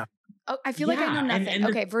shave? Uh, Oh, I feel like I know yeah, and nothing.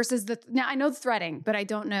 Okay, versus now I know the threading, but I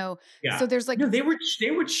don't know. yeah. So there's like No, they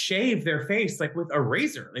would shave their face like with a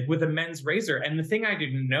razor, like with a men's razor. And the thing I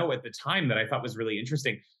didn't know at the time that I thought was really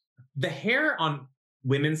interesting, the hair on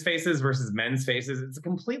women's faces versus men's faces, yeah, it's a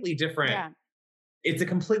completely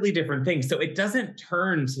different thing. So it doesn't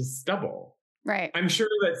turn to stubble. right. I'm sure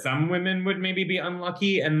that some women would maybe be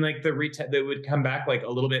unlucky and like they would come back like a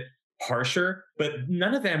little bit harsher, but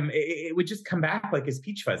none of them, it would just come back like as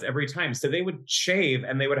peach fuzz every time. So they would shave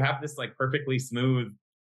and they would have this like perfectly smooth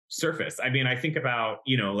surface. I mean, I think about,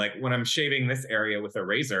 like when I'm shaving this area with a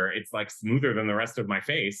razor, it's like smoother than the rest of my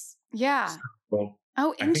face. Yeah. Well,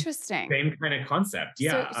 Oh, I think interesting. same kind of concept.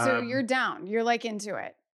 Yeah. So you're down. You're like into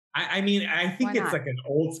it. I mean, I Why think it's not? like an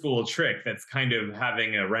old school trick that's kind of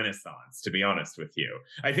having a renaissance, to be honest with you.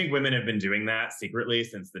 I think women have been doing that secretly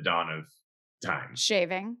since the dawn of time.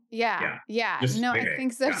 Shaving. Yeah. Yeah. Yeah. Just No, I shaving.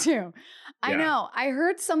 think so Yeah. too. I Yeah. know. I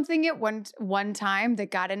heard something at one time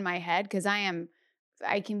that got in my head because I have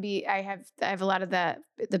a lot of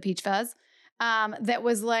the peach fuzz. That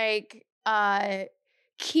was like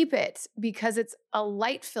keep it because it's a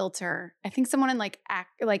light filter. I think someone in like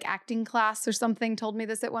acting class or something told me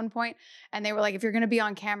this at one point, and they were like, if you're going to be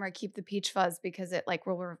on camera, keep the peach fuzz because it like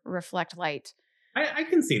will reflect light. I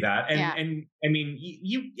can see that. And Yeah. and I mean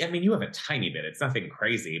you have a tiny bit. It's nothing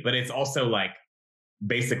crazy, but it's also like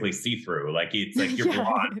basically see-through. Like it's like you're Yeah.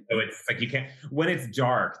 blonde. So it's like you can't when it's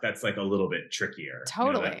dark, that's like a little bit trickier.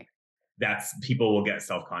 Totally. That's people will get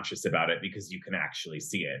self-conscious about it because you can actually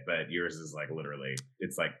see it, but yours is like literally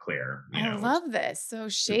it's like clear, I which love this. So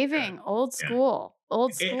is shaving, good. old Yeah. school,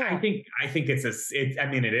 old school. I think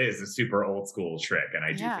it is a super old school trick, and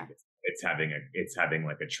I do Yeah. think it's having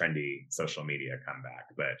like a trendy social media comeback.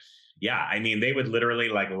 But yeah, I mean, they would literally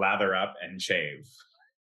like lather up and shave.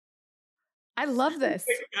 I love this.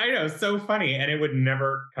 I know, so funny, and it would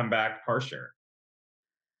never come back harsher.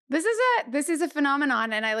 This is a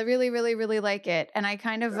phenomenon, and I really, really, really like it. And I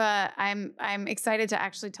kind of I'm excited to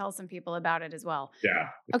actually tell some people about it as well. Yeah,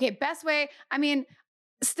 Okay, best way. I mean,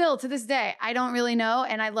 still to this day, I don't really know,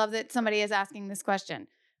 and I love that somebody is asking this question.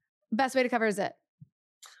 Best way to cover is it?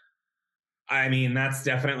 I mean, that's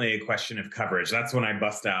definitely a question of coverage. That's when I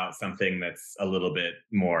bust out something that's a little bit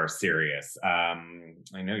more serious. I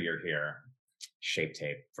know you're here. Shape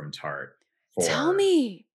Tape from Tarte. Tell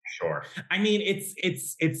me. Sure. I mean,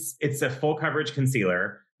 it's a full coverage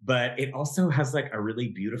concealer, but it also has like a really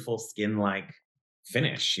beautiful skin-like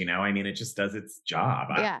finish. I mean, it just does its job.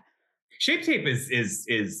 Yeah. Shape Tape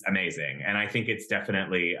is amazing, and I think it's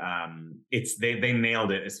definitely they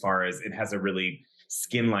nailed it as far as it has a really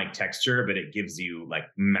skin-like texture, but it gives you like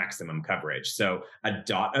maximum coverage. So a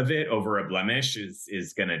dot of it over a blemish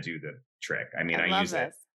is gonna do the trick. I mean, I love use it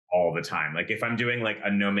this. all the time. Like if I'm doing like a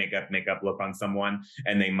no makeup look on someone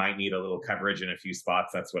and they might need a little coverage in a few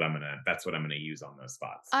spots, that's what I'm gonna use on those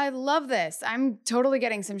spots. I love this. I'm totally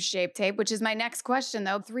getting some Shape Tape, which is my next question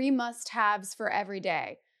though. 3 must-haves for every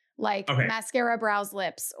day. Like Okay. mascara, brows,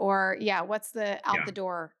 lips, or what's the out Yeah. the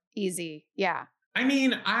door easy? Yeah. I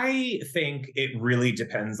mean, I think it really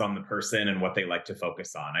depends on the person and what they like to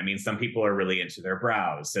focus on. I mean, some people are really into their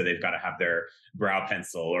brows, so they've got to have their brow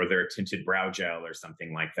pencil or their tinted brow gel or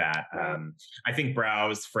something like that. Right. I think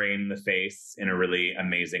brows frame the face in a really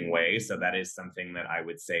amazing way. So that is something that I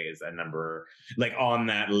would say is a number, like on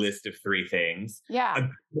that list of three things. Yeah. A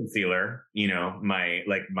concealer, my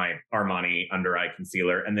Armani under eye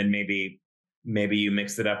concealer, and then maybe you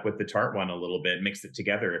mix it up with the Tarte one a little bit, mix it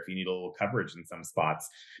together if you need a little coverage in some spots,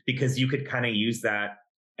 because you could kind of use that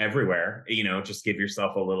everywhere, just give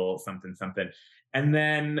yourself a little something, something. And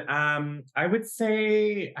then I would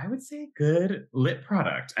say good lip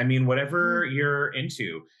product. I mean, whatever you're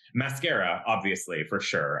into. Mascara, obviously, for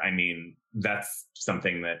sure. I mean, that's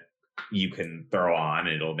something that you can throw on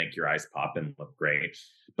and it'll make your eyes pop and look great.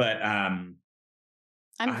 But I'm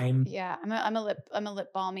a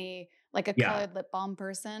lip balmy, like a colored lip balm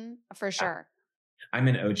person for sure. I'm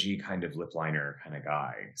an OG kind of lip liner kind of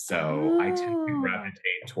guy. So I tend to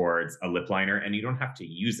gravitate towards a lip liner, and you don't have to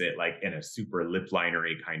use it like in a super lip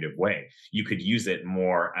linery kind of way. You could use it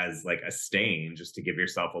more as like a stain just to give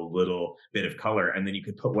yourself a little bit of color. And then you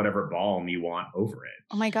could put whatever balm you want over it.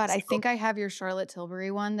 Oh my God. I think I have your Charlotte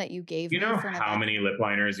Tilbury one that you gave me. You know for how many lip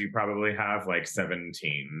liners you probably have? Like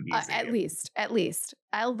 17. At least.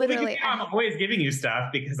 I'm always giving you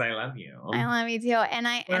stuff because I love you. I love you too. And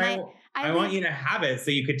I want you to have it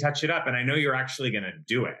so you could touch it up. And I know you're actually going to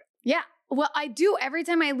do it. Yeah. Well, I do. Every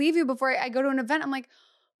time I leave you before I go to an event, I'm like,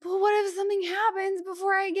 but what if something happens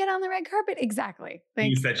before I get on the red carpet? Exactly.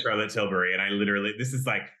 You said Charlotte Tilbury, and this is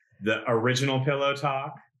like the original Pillow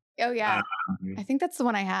Talk. Oh, yeah. I think that's the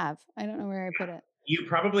one I have. I don't know where I put it. You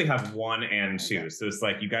probably have 1 and 2. Okay. So it's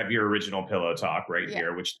like you got your original Pillow Talk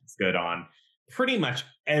here, which is good on pretty much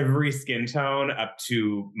every skin tone up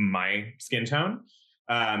to my skin tone.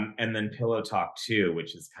 And then Pillow Talk 2,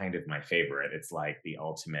 which is kind of my favorite. It's like the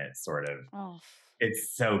ultimate sort of,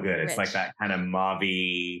 it's so good. Rich. It's like that kind of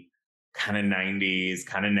mauve-y, kind of 90s,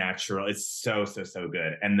 kind of natural. It's so, so, so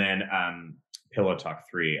good. And then Pillow Talk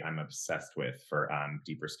 3, I'm obsessed with for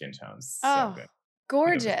deeper skin tones. So good.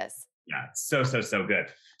 Gorgeous. Yeah, so, so, so good.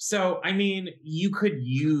 So, I mean, you could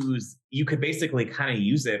basically kind of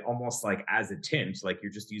use it almost like as a tint, like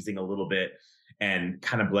you're just using a little bit and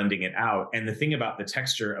kind of blending it out. And the thing about the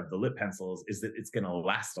texture of the lip pencils is that it's going to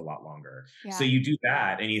last a lot longer. Yeah. So you do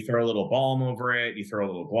that and you throw a little balm over it, you throw a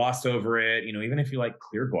little gloss over it, even if you like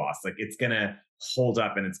clear gloss, like it's going to hold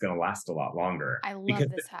up and it's going to last a lot longer. I love because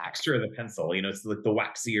this the texture of the pencil, it's like the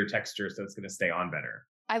waxier texture, so it's going to stay on better.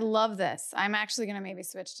 I love this. I'm actually going to maybe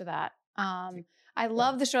switch to that. I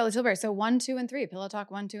love the Charlotte Tilbury. So 1, 2, and 3. Pillow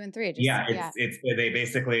Talk 1, 2, and 3. It's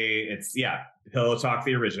Pillow Talk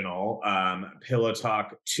the original, Pillow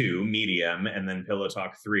Talk 2 medium, and then Pillow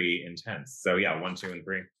Talk 3 intense. So 1, 2, and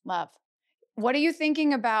 3. Love. What are you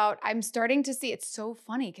thinking about? I'm starting to see, it's so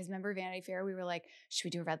funny because remember Vanity Fair, we were like, should we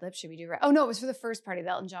do a red lip? Should we do red? Oh no, it was for the first party, the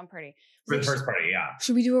Elton John party. For the first party, yeah.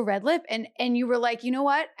 Should we do a red lip? And you were like, you know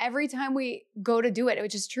what? Every time we go to do it,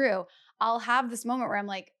 which is true, I'll have this moment where I'm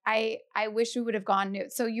like, I wish we would have gone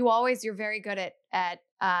nude. So you're very good at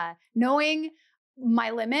knowing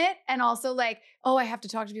my limit and also like, oh, I have to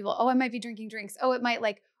talk to people. Oh, I might be drinking drinks. Oh, it might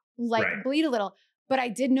like bleed a little. But I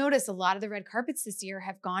did notice a lot of the red carpets this year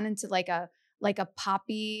have gone into like a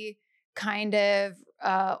poppy kind of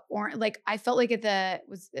or like I felt like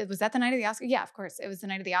was that the night of the Oscars? Yeah, of course. It was the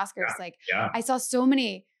night of the Oscars. I saw so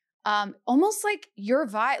many almost like your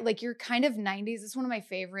vibe, like your kind of 90s. It's one of my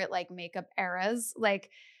favorite like makeup eras,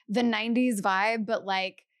 like the 90s vibe, but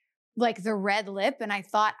like the red lip. And I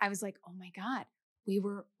was like, oh my God, we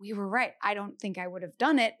were right. I don't think I would have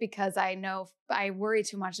done it because I know I worry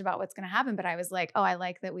too much about what's going to happen. But I was like, oh, I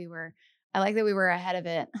like that we were ahead of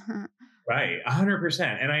it. Right.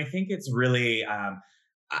 100%. And I think it's really,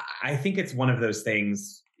 I think it's one of those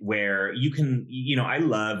things where you can, I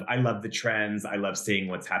love the trends. I love seeing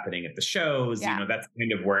what's happening at the shows. Yeah. That's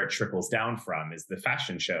kind of where it trickles down from is the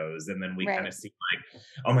fashion shows. And then we kind of see like,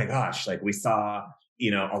 oh my gosh, like we saw,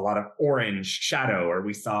 a lot of orange shadow, or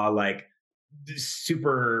we saw like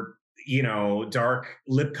super, dark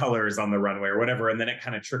lip colors on the runway or whatever. And then it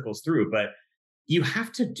kind of trickles through, but you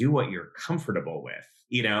have to do what you're comfortable with.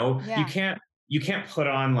 You can't put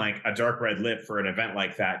on like a dark red lip for an event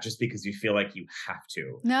like that just because you feel like you have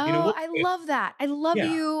to. No, I love that. I love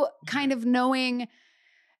you kind of knowing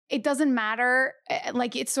it doesn't matter.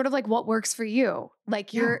 Like, it's sort of like what works for you. Like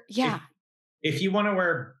If you want to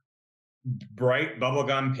wear bright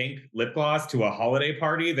bubblegum pink lip gloss to a holiday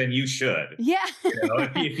party, then you should. Yeah.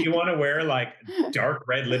 If you want to wear like dark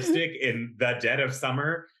red lipstick in the dead of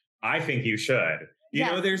summer, I think you should.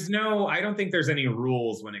 I don't think there's any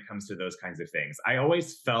rules when it comes to those kinds of things. I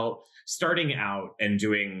always felt starting out and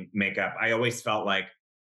doing makeup, I always felt like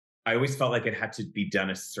it had to be done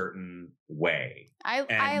a certain way.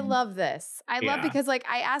 I love this. I love because like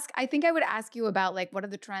I think I would ask you about like, what are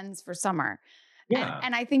the trends for summer? Yeah.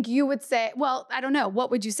 And I think you would say, well, I don't know.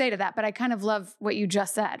 What would you say to that? But I kind of love what you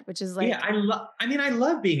just said, which is like, yeah, I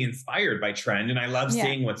love being inspired by trend, and I love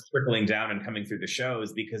seeing what's trickling down and coming through the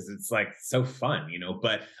shows because it's like so fun,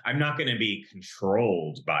 but I'm not going to be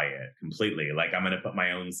controlled by it completely. Like I'm going to put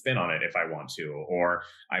my own spin on it if I want to, or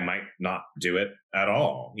I might not do it at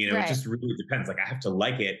all. It just really depends. Like I have to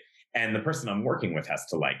like it. And the person I'm working with has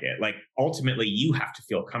to like it. Like ultimately you have to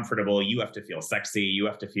feel comfortable. You have to feel sexy. You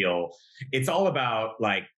have to feel, it's all about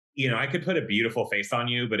like, I could put a beautiful face on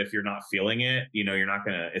you, but if you're not feeling it,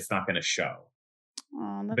 it's not going to show.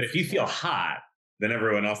 Oh, but if you feel hot, then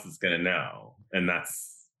everyone else is going to know. And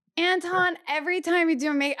that's. Anton, every time you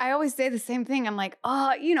do I always say the same thing. I'm like,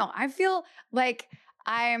 I feel like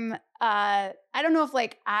I don't know if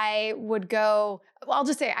like I would go, well, I'll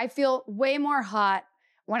just say I feel way more hot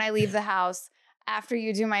when I leave the house after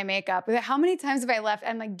you do my makeup. How many times have I left?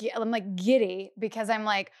 I'm like giddy because I'm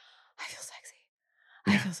like, I feel sexy.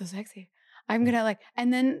 I feel so sexy. I'm going to like,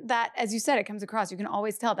 and then that, as you said, it comes across. You can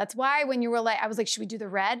always tell. That's why when you were like, I was like, should we do the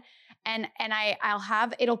red? And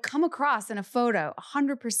it'll come across in a photo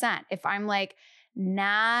 100%. If I'm like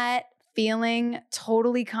not feeling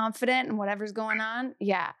totally confident in whatever's going on.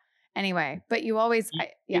 Yeah. Anyway, but you always,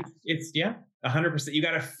 It's 100%. You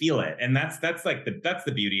got to feel it. And that's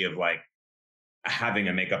the beauty of like having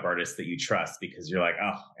a makeup artist that you trust, because you're like,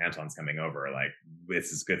 oh, Anton's coming over. Like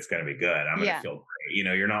this is good. It's going to be good. I'm going to feel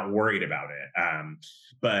great. You're not worried about it.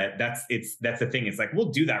 But that's the thing. It's like,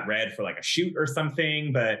 we'll do that red for like a shoot or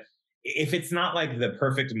something. But if it's not like the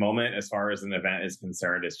perfect moment, as far as an event is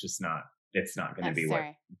concerned, it's not going to be what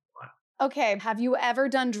you want. Okay. Have you ever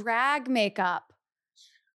done drag makeup?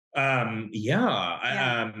 Back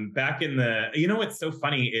in the, what's so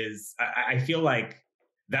funny is I feel like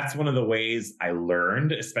that's one of the ways I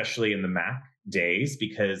learned, especially in the Mac days,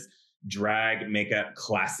 because drag makeup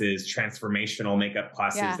classes, transformational makeup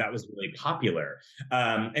classes, that was really popular.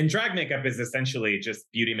 And drag makeup is essentially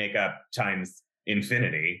just beauty makeup times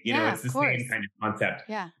infinity. It's the same kind of concept.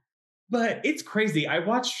 Yeah. But it's crazy. I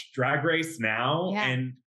watch Drag Race now,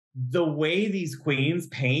 and the way these queens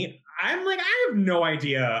paint, I'm like, I have no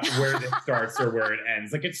idea where this starts or where it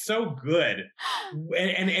ends. Like, it's so good.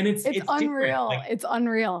 And it's unreal. Like, it's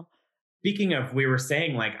unreal. Speaking of, we were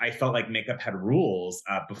saying, like, I felt like makeup had rules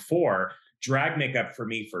before. Drag makeup for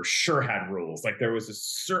me for sure had rules. Like there was a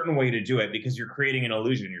certain way to do it because you're creating an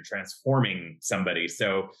illusion. You're transforming somebody.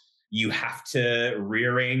 So you have to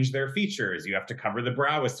rearrange their features. You have to cover the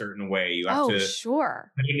brow a certain way. You have to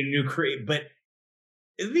put in a new create. But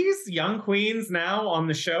these young queens now on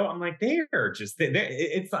the show, I'm like,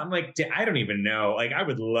 I'm like, I don't even know. Like, I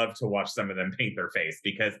would love to watch some of them paint their face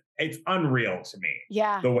because it's unreal to me.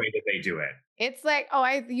 Yeah. The way that they do it. It's like,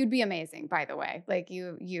 you'd be amazing, by the way. Like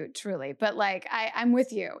you truly, but like, I'm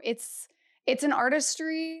with you. It's an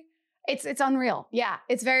artistry. It's unreal. Yeah.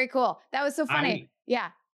 It's very cool. That was so funny.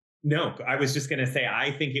 No, I was just going to say,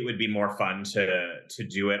 I think it would be more fun to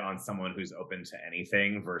do it on someone who's open to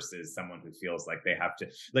anything versus someone who feels like they have to,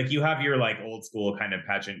 like you have your like old school kind of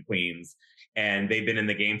pageant queens and they've been in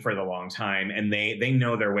the game for the long time and they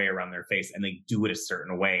know their way around their face and they do it a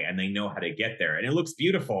certain way and they know how to get there and it looks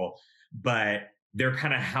beautiful, but they're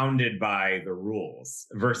kind of hounded by the rules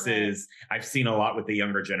versus I've seen a lot with the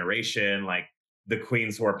younger generation, like the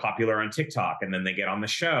queens who are popular on TikTok and then they get on the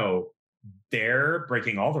show. They're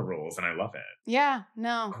breaking all the rules and I love it. Yeah,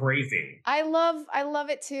 no. Crazy. I love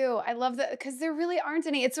it too. I love that because there really aren't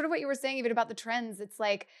any. It's sort of what you were saying even about the trends. It's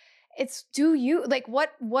like, do you like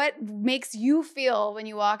what makes you feel when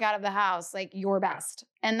you walk out of the house like your best?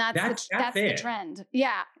 And that's the trend.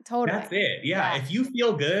 Yeah, totally. That's it. Yeah. If you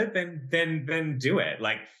feel good, then do it.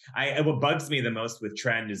 Like what bugs me the most with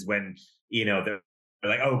trend is when, they're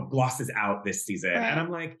like, oh, gloss is out this season. Right. And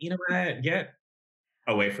I'm like, you know what? Get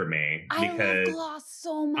away from me because I love gloss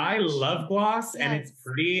so much. I love gloss and it's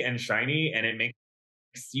pretty and shiny and it makes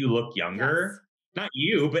you look younger. Yes. Not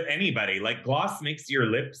you, but anybody. Like gloss makes your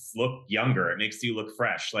lips look younger. It makes you look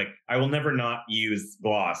fresh. Like I will never not use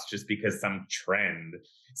gloss just because some trend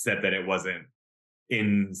said that it wasn't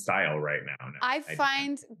in style right now. No, I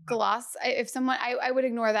find gloss, if someone, I would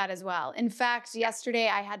ignore that as well. In fact, yesterday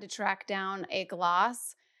I had to track down a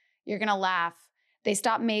gloss. You're going to laugh. They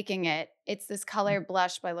stopped making it. It's this color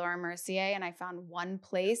Blush by Laura Mercier. And I found one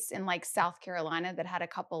place in like South Carolina that had a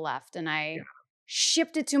couple left and I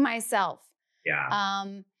shipped it to myself. Yeah.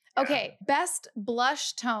 Okay, best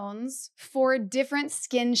blush tones for different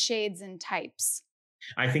skin shades and types.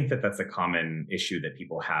 I think that that's a common issue that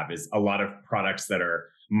people have is a lot of products that are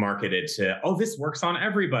marketed to, oh, this works on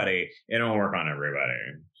everybody. It don't work on everybody.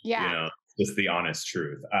 Yeah. You know, just the honest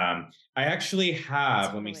truth. I actually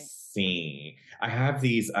have, let me Totally. see. I have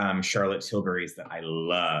these Charlotte Tilburys that I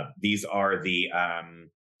love. These are the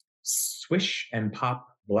Swish and Pop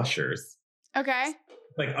blushers. Okay.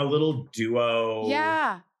 Like a little duo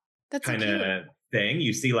Yeah. That's so kind cute. of thing.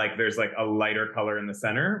 You see, like, there's like a lighter color in the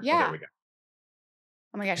center. Oh, Yeah. there we go.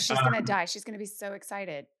 Oh my gosh, she's going to die. She's going to be so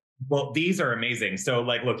excited. Well, these are amazing. So,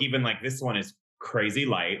 like, look, even like this one is crazy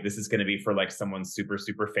light. This is going to be for like someone super,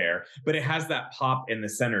 super fair, but it has that pop in the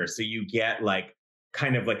center. So you get like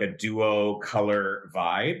kind of like a duo color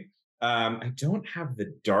vibe. I don't have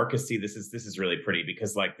the darkest. See, this is really pretty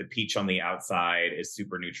because like the peach on the outside is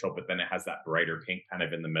super neutral, but then it has that brighter pink kind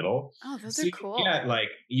of in the middle. Oh, those So are cool.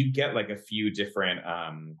 you get like a few different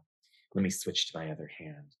let me switch to my other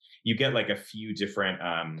hand. You get like a few different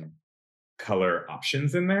color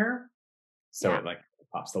options in there. So it like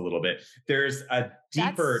pops a little bit. There's a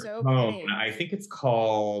deeper so tone. pretty. I think it's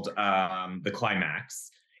called the Climax.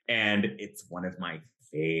 And it's one of my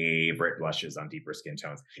favorite blushes on deeper skin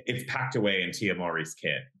tones. It's packed away in Tia Mowry's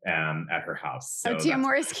kit at her house. So Tia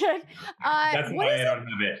Mowry's kit. That's what why is I don't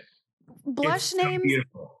have it. blush It's so names?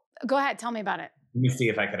 beautiful. Go ahead, tell me about it. Let me see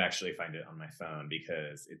if I could actually find it on my phone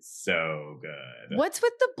because it's so good. What's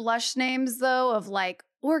with the blush names though of like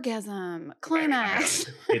orgasm,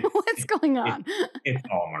 climax? What's going on? It's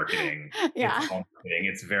all marketing. Yeah. It's all marketing.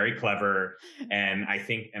 It's very clever. And I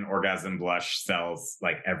think an orgasm blush sells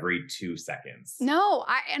like every 2 seconds. No,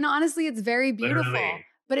 and honestly, it's very beautiful. Literally.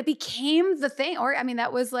 But it became the thing. Or I mean,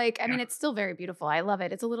 that was like, I mean, it's still very beautiful. I love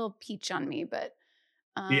it. It's a little peach on me, but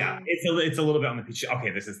yeah, it's a little bit on the peach.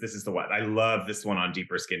 Okay, this is the one. I love this one on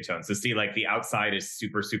deeper skin tones. So see, like the outside is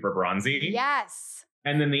super, super bronzy. Yes.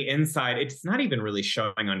 And then the inside, it's not even really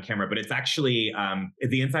showing on camera, but it's actually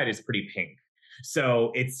the inside is pretty pink.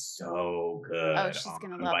 So it's so good. Oh, she's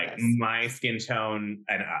gonna love like this. my skin tone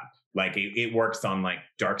and up. Like it works on like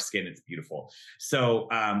dark skin. It's beautiful. So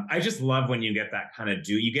I just love when you get that kind of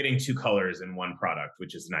you're getting 2 colors in one product,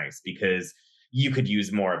 which is nice because you could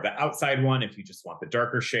use more of the outside one if you just want the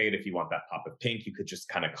darker shade. If you want that pop of pink, you could just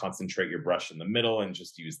kind of concentrate your brush in the middle and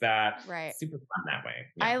just use that. Right. Super fun that way.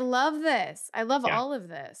 Yeah. I love this. I love all of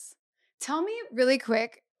this. Tell me really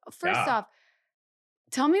quick, first off,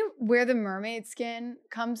 tell me where the mermaid skin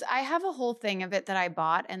comes. I have a whole thing of it that I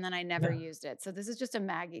bought and then I never used it. So this is just a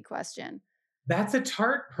Maggie question. That's a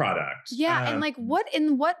Tarte product. Yeah. And like what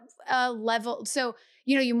level? So,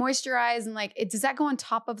 you moisturize and like, does that go on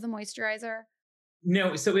top of the moisturizer?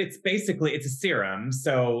 No, so it's a serum.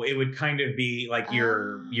 So it would kind of be like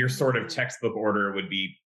your sort of textbook order would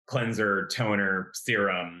be cleanser, toner,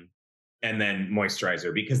 serum, and then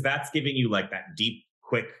moisturizer, because that's giving you like that deep,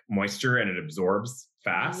 quick moisture and it absorbs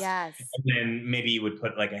fast. Yes. And then maybe you would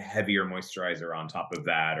put like a heavier moisturizer on top of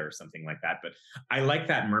that or something like that. But I like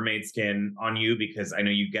that mermaid skin on you because I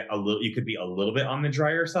know you could be a little bit on the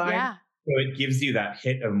drier side. Yeah. So it gives you that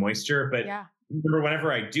hit of moisture, but remember,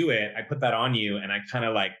 whenever I do it, I put that on you and I kind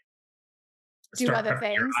of like do start other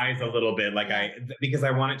things. Your eyes a little bit, like because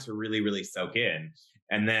I want it to really, really soak in.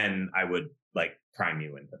 And then I would like prime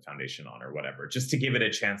you and put foundation on or whatever, just to give it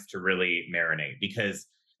a chance to really marinate. Because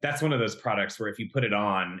that's one of those products where if you put it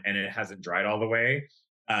on and it hasn't dried all the way,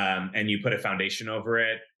 and you put a foundation over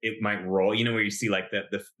it, it might roll. Where you see like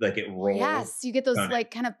the like it rolls. Yes, you get those like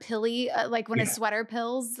kind of pilly, like when a sweater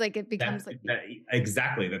pills, like it becomes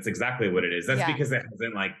exactly. That's exactly what it is. That's because it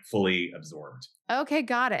hasn't like fully absorbed. Okay,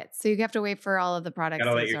 got it. So you have to wait for all of the products. You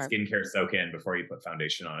gotta let your skincare soak in before you put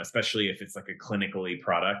foundation on, especially if it's like a clinically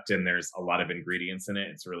product and there's a lot of ingredients in it.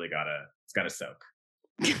 It's really gotta soak.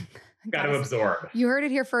 Gotta absorb. You heard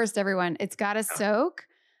it here first, everyone. It's gotta soak.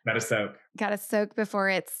 Gotta soak. Gotta soak before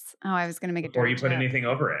it's. Oh, I was gonna make it before you put anything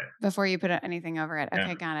over it. Before you put anything over it.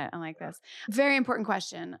 Okay, got it. I like this. Very important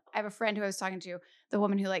question. I have a friend who I was talking to, the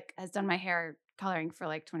woman who like has done my hair coloring for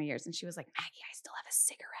like 20 years, and she was like, Maggie, I still have a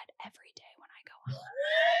cigarette every day when I go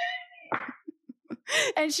home.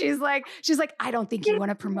 And she's like, I don't think you want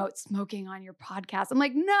to promote smoking on your podcast. I'm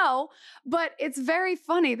like, no, but it's very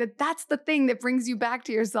funny that that's the thing that brings you back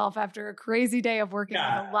to yourself after a crazy day of working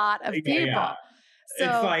with a lot of people. Yeah.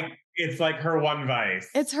 So it's like her one vice.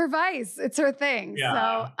 It's her vice. It's her thing.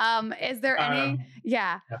 Yeah. So, is there any?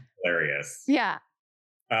 That's hilarious. Yeah.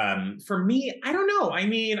 For me, I don't know. I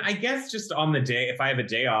mean, I guess just on the day, if I have a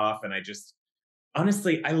day off and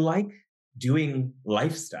honestly, I like doing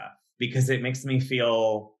life stuff because it makes me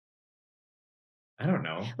feel, I don't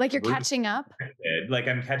know. Like you're We're catching up? disconnected. Like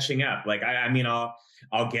I'm catching up. Like I mean, I'll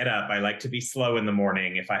get up. I like to be slow in the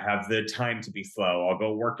morning. If I have the time to be slow, I'll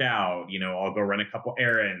go work out. I'll go run a couple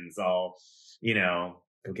errands. I'll,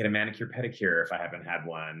 go get a manicure pedicure if I haven't had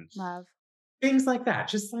one. Love. Things like that.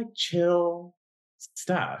 Just like chill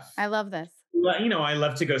stuff. I love this. I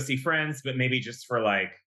love to go see friends, but maybe just for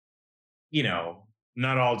like,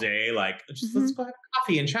 not all day. Like just let's go have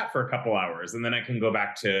coffee and chat for a couple hours, and then I can go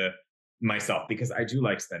back to myself because I do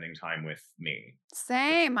like spending time with me.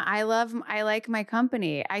 Same. I like my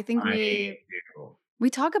company. I think I do. we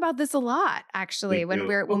talk about this a lot actually We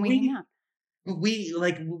do. when we hang out.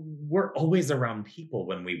 We're always around people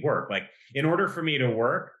when we work. Like in order for me to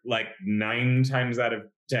work, like 9 times out of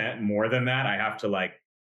 10, more than that, I have to like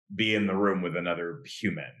be in the room with another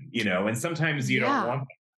human, and sometimes you don't want that.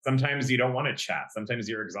 Sometimes you don't want to chat. Sometimes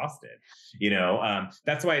you're exhausted,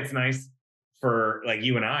 that's why it's nice for like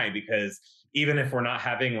you and I, because even if we're not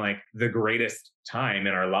having like the greatest time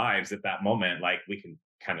in our lives at that moment, like we can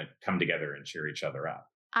kind of come together and cheer each other up.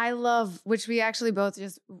 I love, which we actually both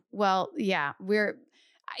your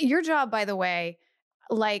job, by the way,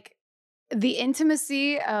 like the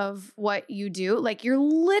intimacy of what you do, like you're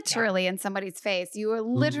literally in somebody's face. You are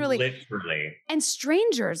literally and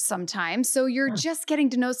strangers sometimes. So you're just getting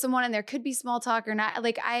to know someone and there could be small talk or not.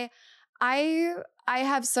 Like I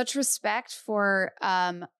have such respect for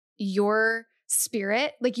your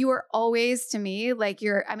spirit. Like you are always to me, like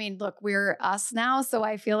look, we're us now. So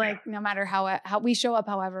I feel like no matter how we show up,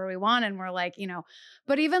 however we want, and we're like,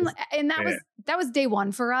 but even, and that was day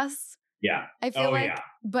one for us. Yeah. I feel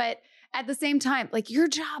but at the same time, like your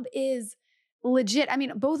job is legit. I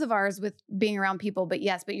mean, both of ours with being around people, but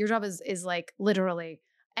your job is like literally.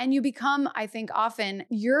 And you become, I think often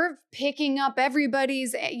you're picking up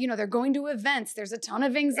everybody's, they're going to events. There's a ton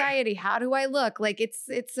of anxiety. How do I look? Like it's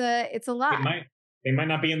a lot. They might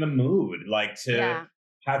not be in the mood like to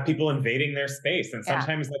have people invading their space. And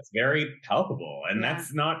sometimes that's very palpable and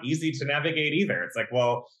that's not easy to navigate either. It's like,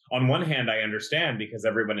 well, on one hand, I understand because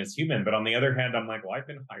everyone is human. But on the other hand, I'm like, well, I've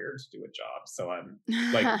been hired to do a job. So I'm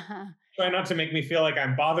like, try not to make me feel like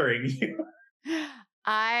I'm bothering you.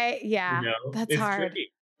 That's hard.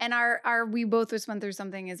 Tricky. And we both just went through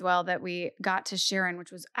something as well that we got to share in,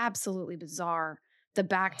 which was absolutely bizarre. The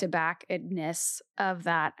back-to-back-ness of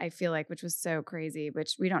that, I feel like, which was so crazy,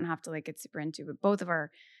 which we don't have to like get super into, but both of our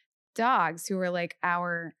dogs who were like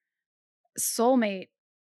our soulmate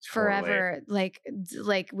forever, like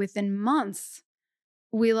within months,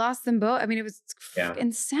 we lost them both. I mean, it was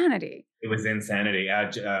insanity. It was insanity.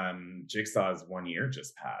 Jigsaw's 1 year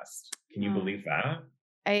just passed. Can you believe that?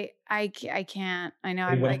 I can't. I know.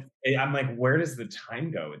 I'm like, where does the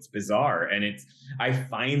time go? It's bizarre. And I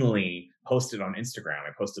finally posted on Instagram.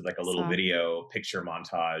 I posted like a little video picture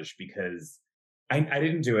montage because I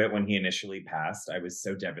didn't do it when he initially passed. I was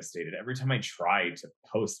so devastated. Every time I tried to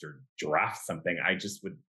post or draft something, I just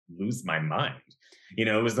would lose my mind.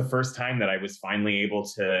 It was the first time that I was finally able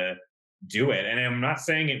to do it. And I'm not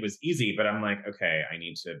saying it was easy, but I'm like, okay, I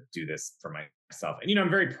need to do this for myself. And,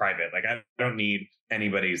 I'm very private. Like I don't need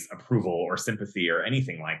anybody's approval or sympathy or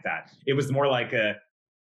anything like that. It was more like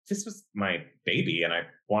this was my baby. And I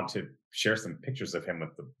want to share some pictures of him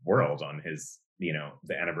with the world on his, the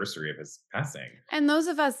anniversary of his passing. And those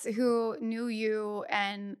of us who knew you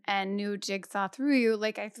and knew Jigsaw through you,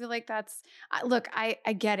 like, I feel like look, I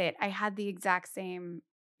get it. I had the exact same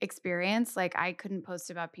experience. Like I couldn't post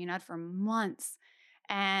about Peanut for months.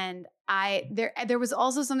 And there was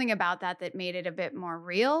also something about that made it a bit more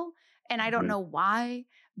real. And I don't know why,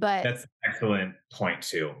 but that's an excellent point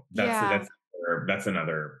too. That's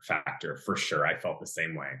another factor for sure. I felt the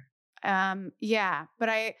same way. But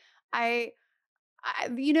I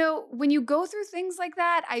when you go through things like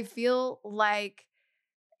that, I feel like,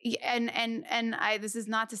 and this is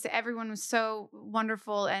not to say everyone was so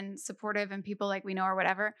wonderful and supportive and people like we know or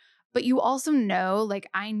whatever, but you also know, like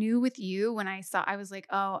I knew with you when I was like,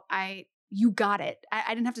 oh, you got it.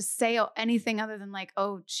 I didn't have to say anything other than like,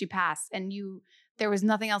 oh, she passed. And there was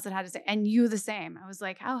nothing else that had to say. And you the same. I was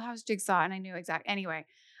like, how's Jigsaw? And I knew exactly. Anyway,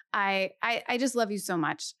 I just love you so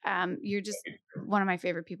much. You're just one of my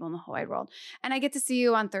favorite people in the whole wide world. And I get to see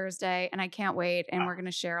you on Thursday and I can't wait. And we're going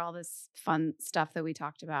to share all this fun stuff that we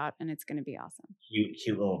talked about and it's going to be awesome.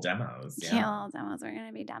 Cute little demos. Cute little demos we're going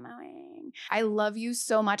to be demoing. I love you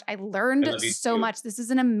so much. I learned so much. This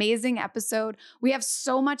is an amazing episode. We have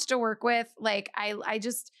so much to work with. Like I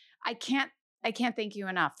can't thank you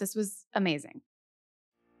enough. This was amazing.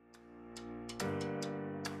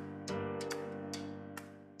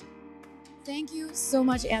 Thank you so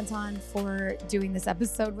much, Anton, for doing this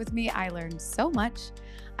episode with me. I learned so much.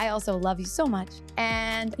 I also love you so much.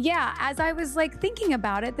 And yeah, as I was like thinking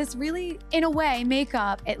about it, this really, in a way,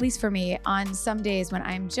 makeup, at least for me, on some days when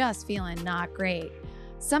I'm just feeling not great,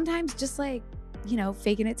 sometimes just like, you know,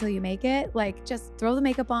 faking it till you make it, like just throw the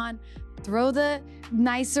makeup on, throw the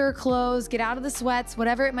nicer clothes, get out of the sweats,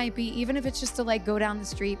 whatever it might be, even if it's just to like go down the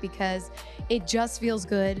street because it just feels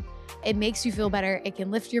good. It makes you feel better. It can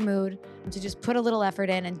lift your mood to just put a little effort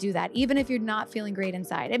in and do that, even if you're not feeling great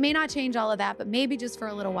inside. It may not change all of that, but maybe just for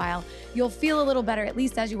a little while, you'll feel a little better, at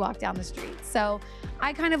least as you walk down the street. So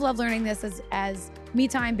I kind of love learning this as me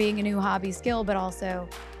time being a new hobby skill, but also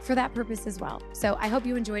for that purpose as well. So I hope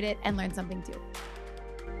you enjoyed it and learned something too.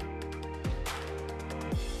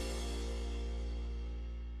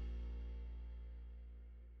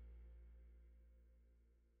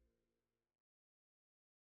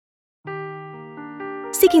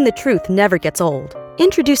 Seeking the truth never gets old.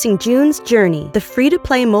 Introducing June's Journey, the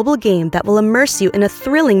free-to-play mobile game that will immerse you in a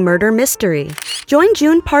thrilling murder mystery. Join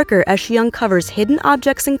June Parker as she uncovers hidden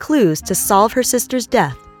objects and clues to solve her sister's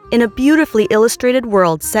death in a beautifully illustrated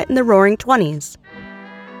world set in the Roaring '20s.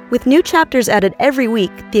 With new chapters added every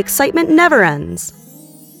week, the excitement never ends.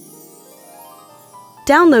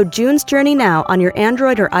 Download June's Journey now on your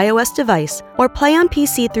Android or iOS device, or play on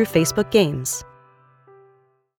PC through Facebook Games.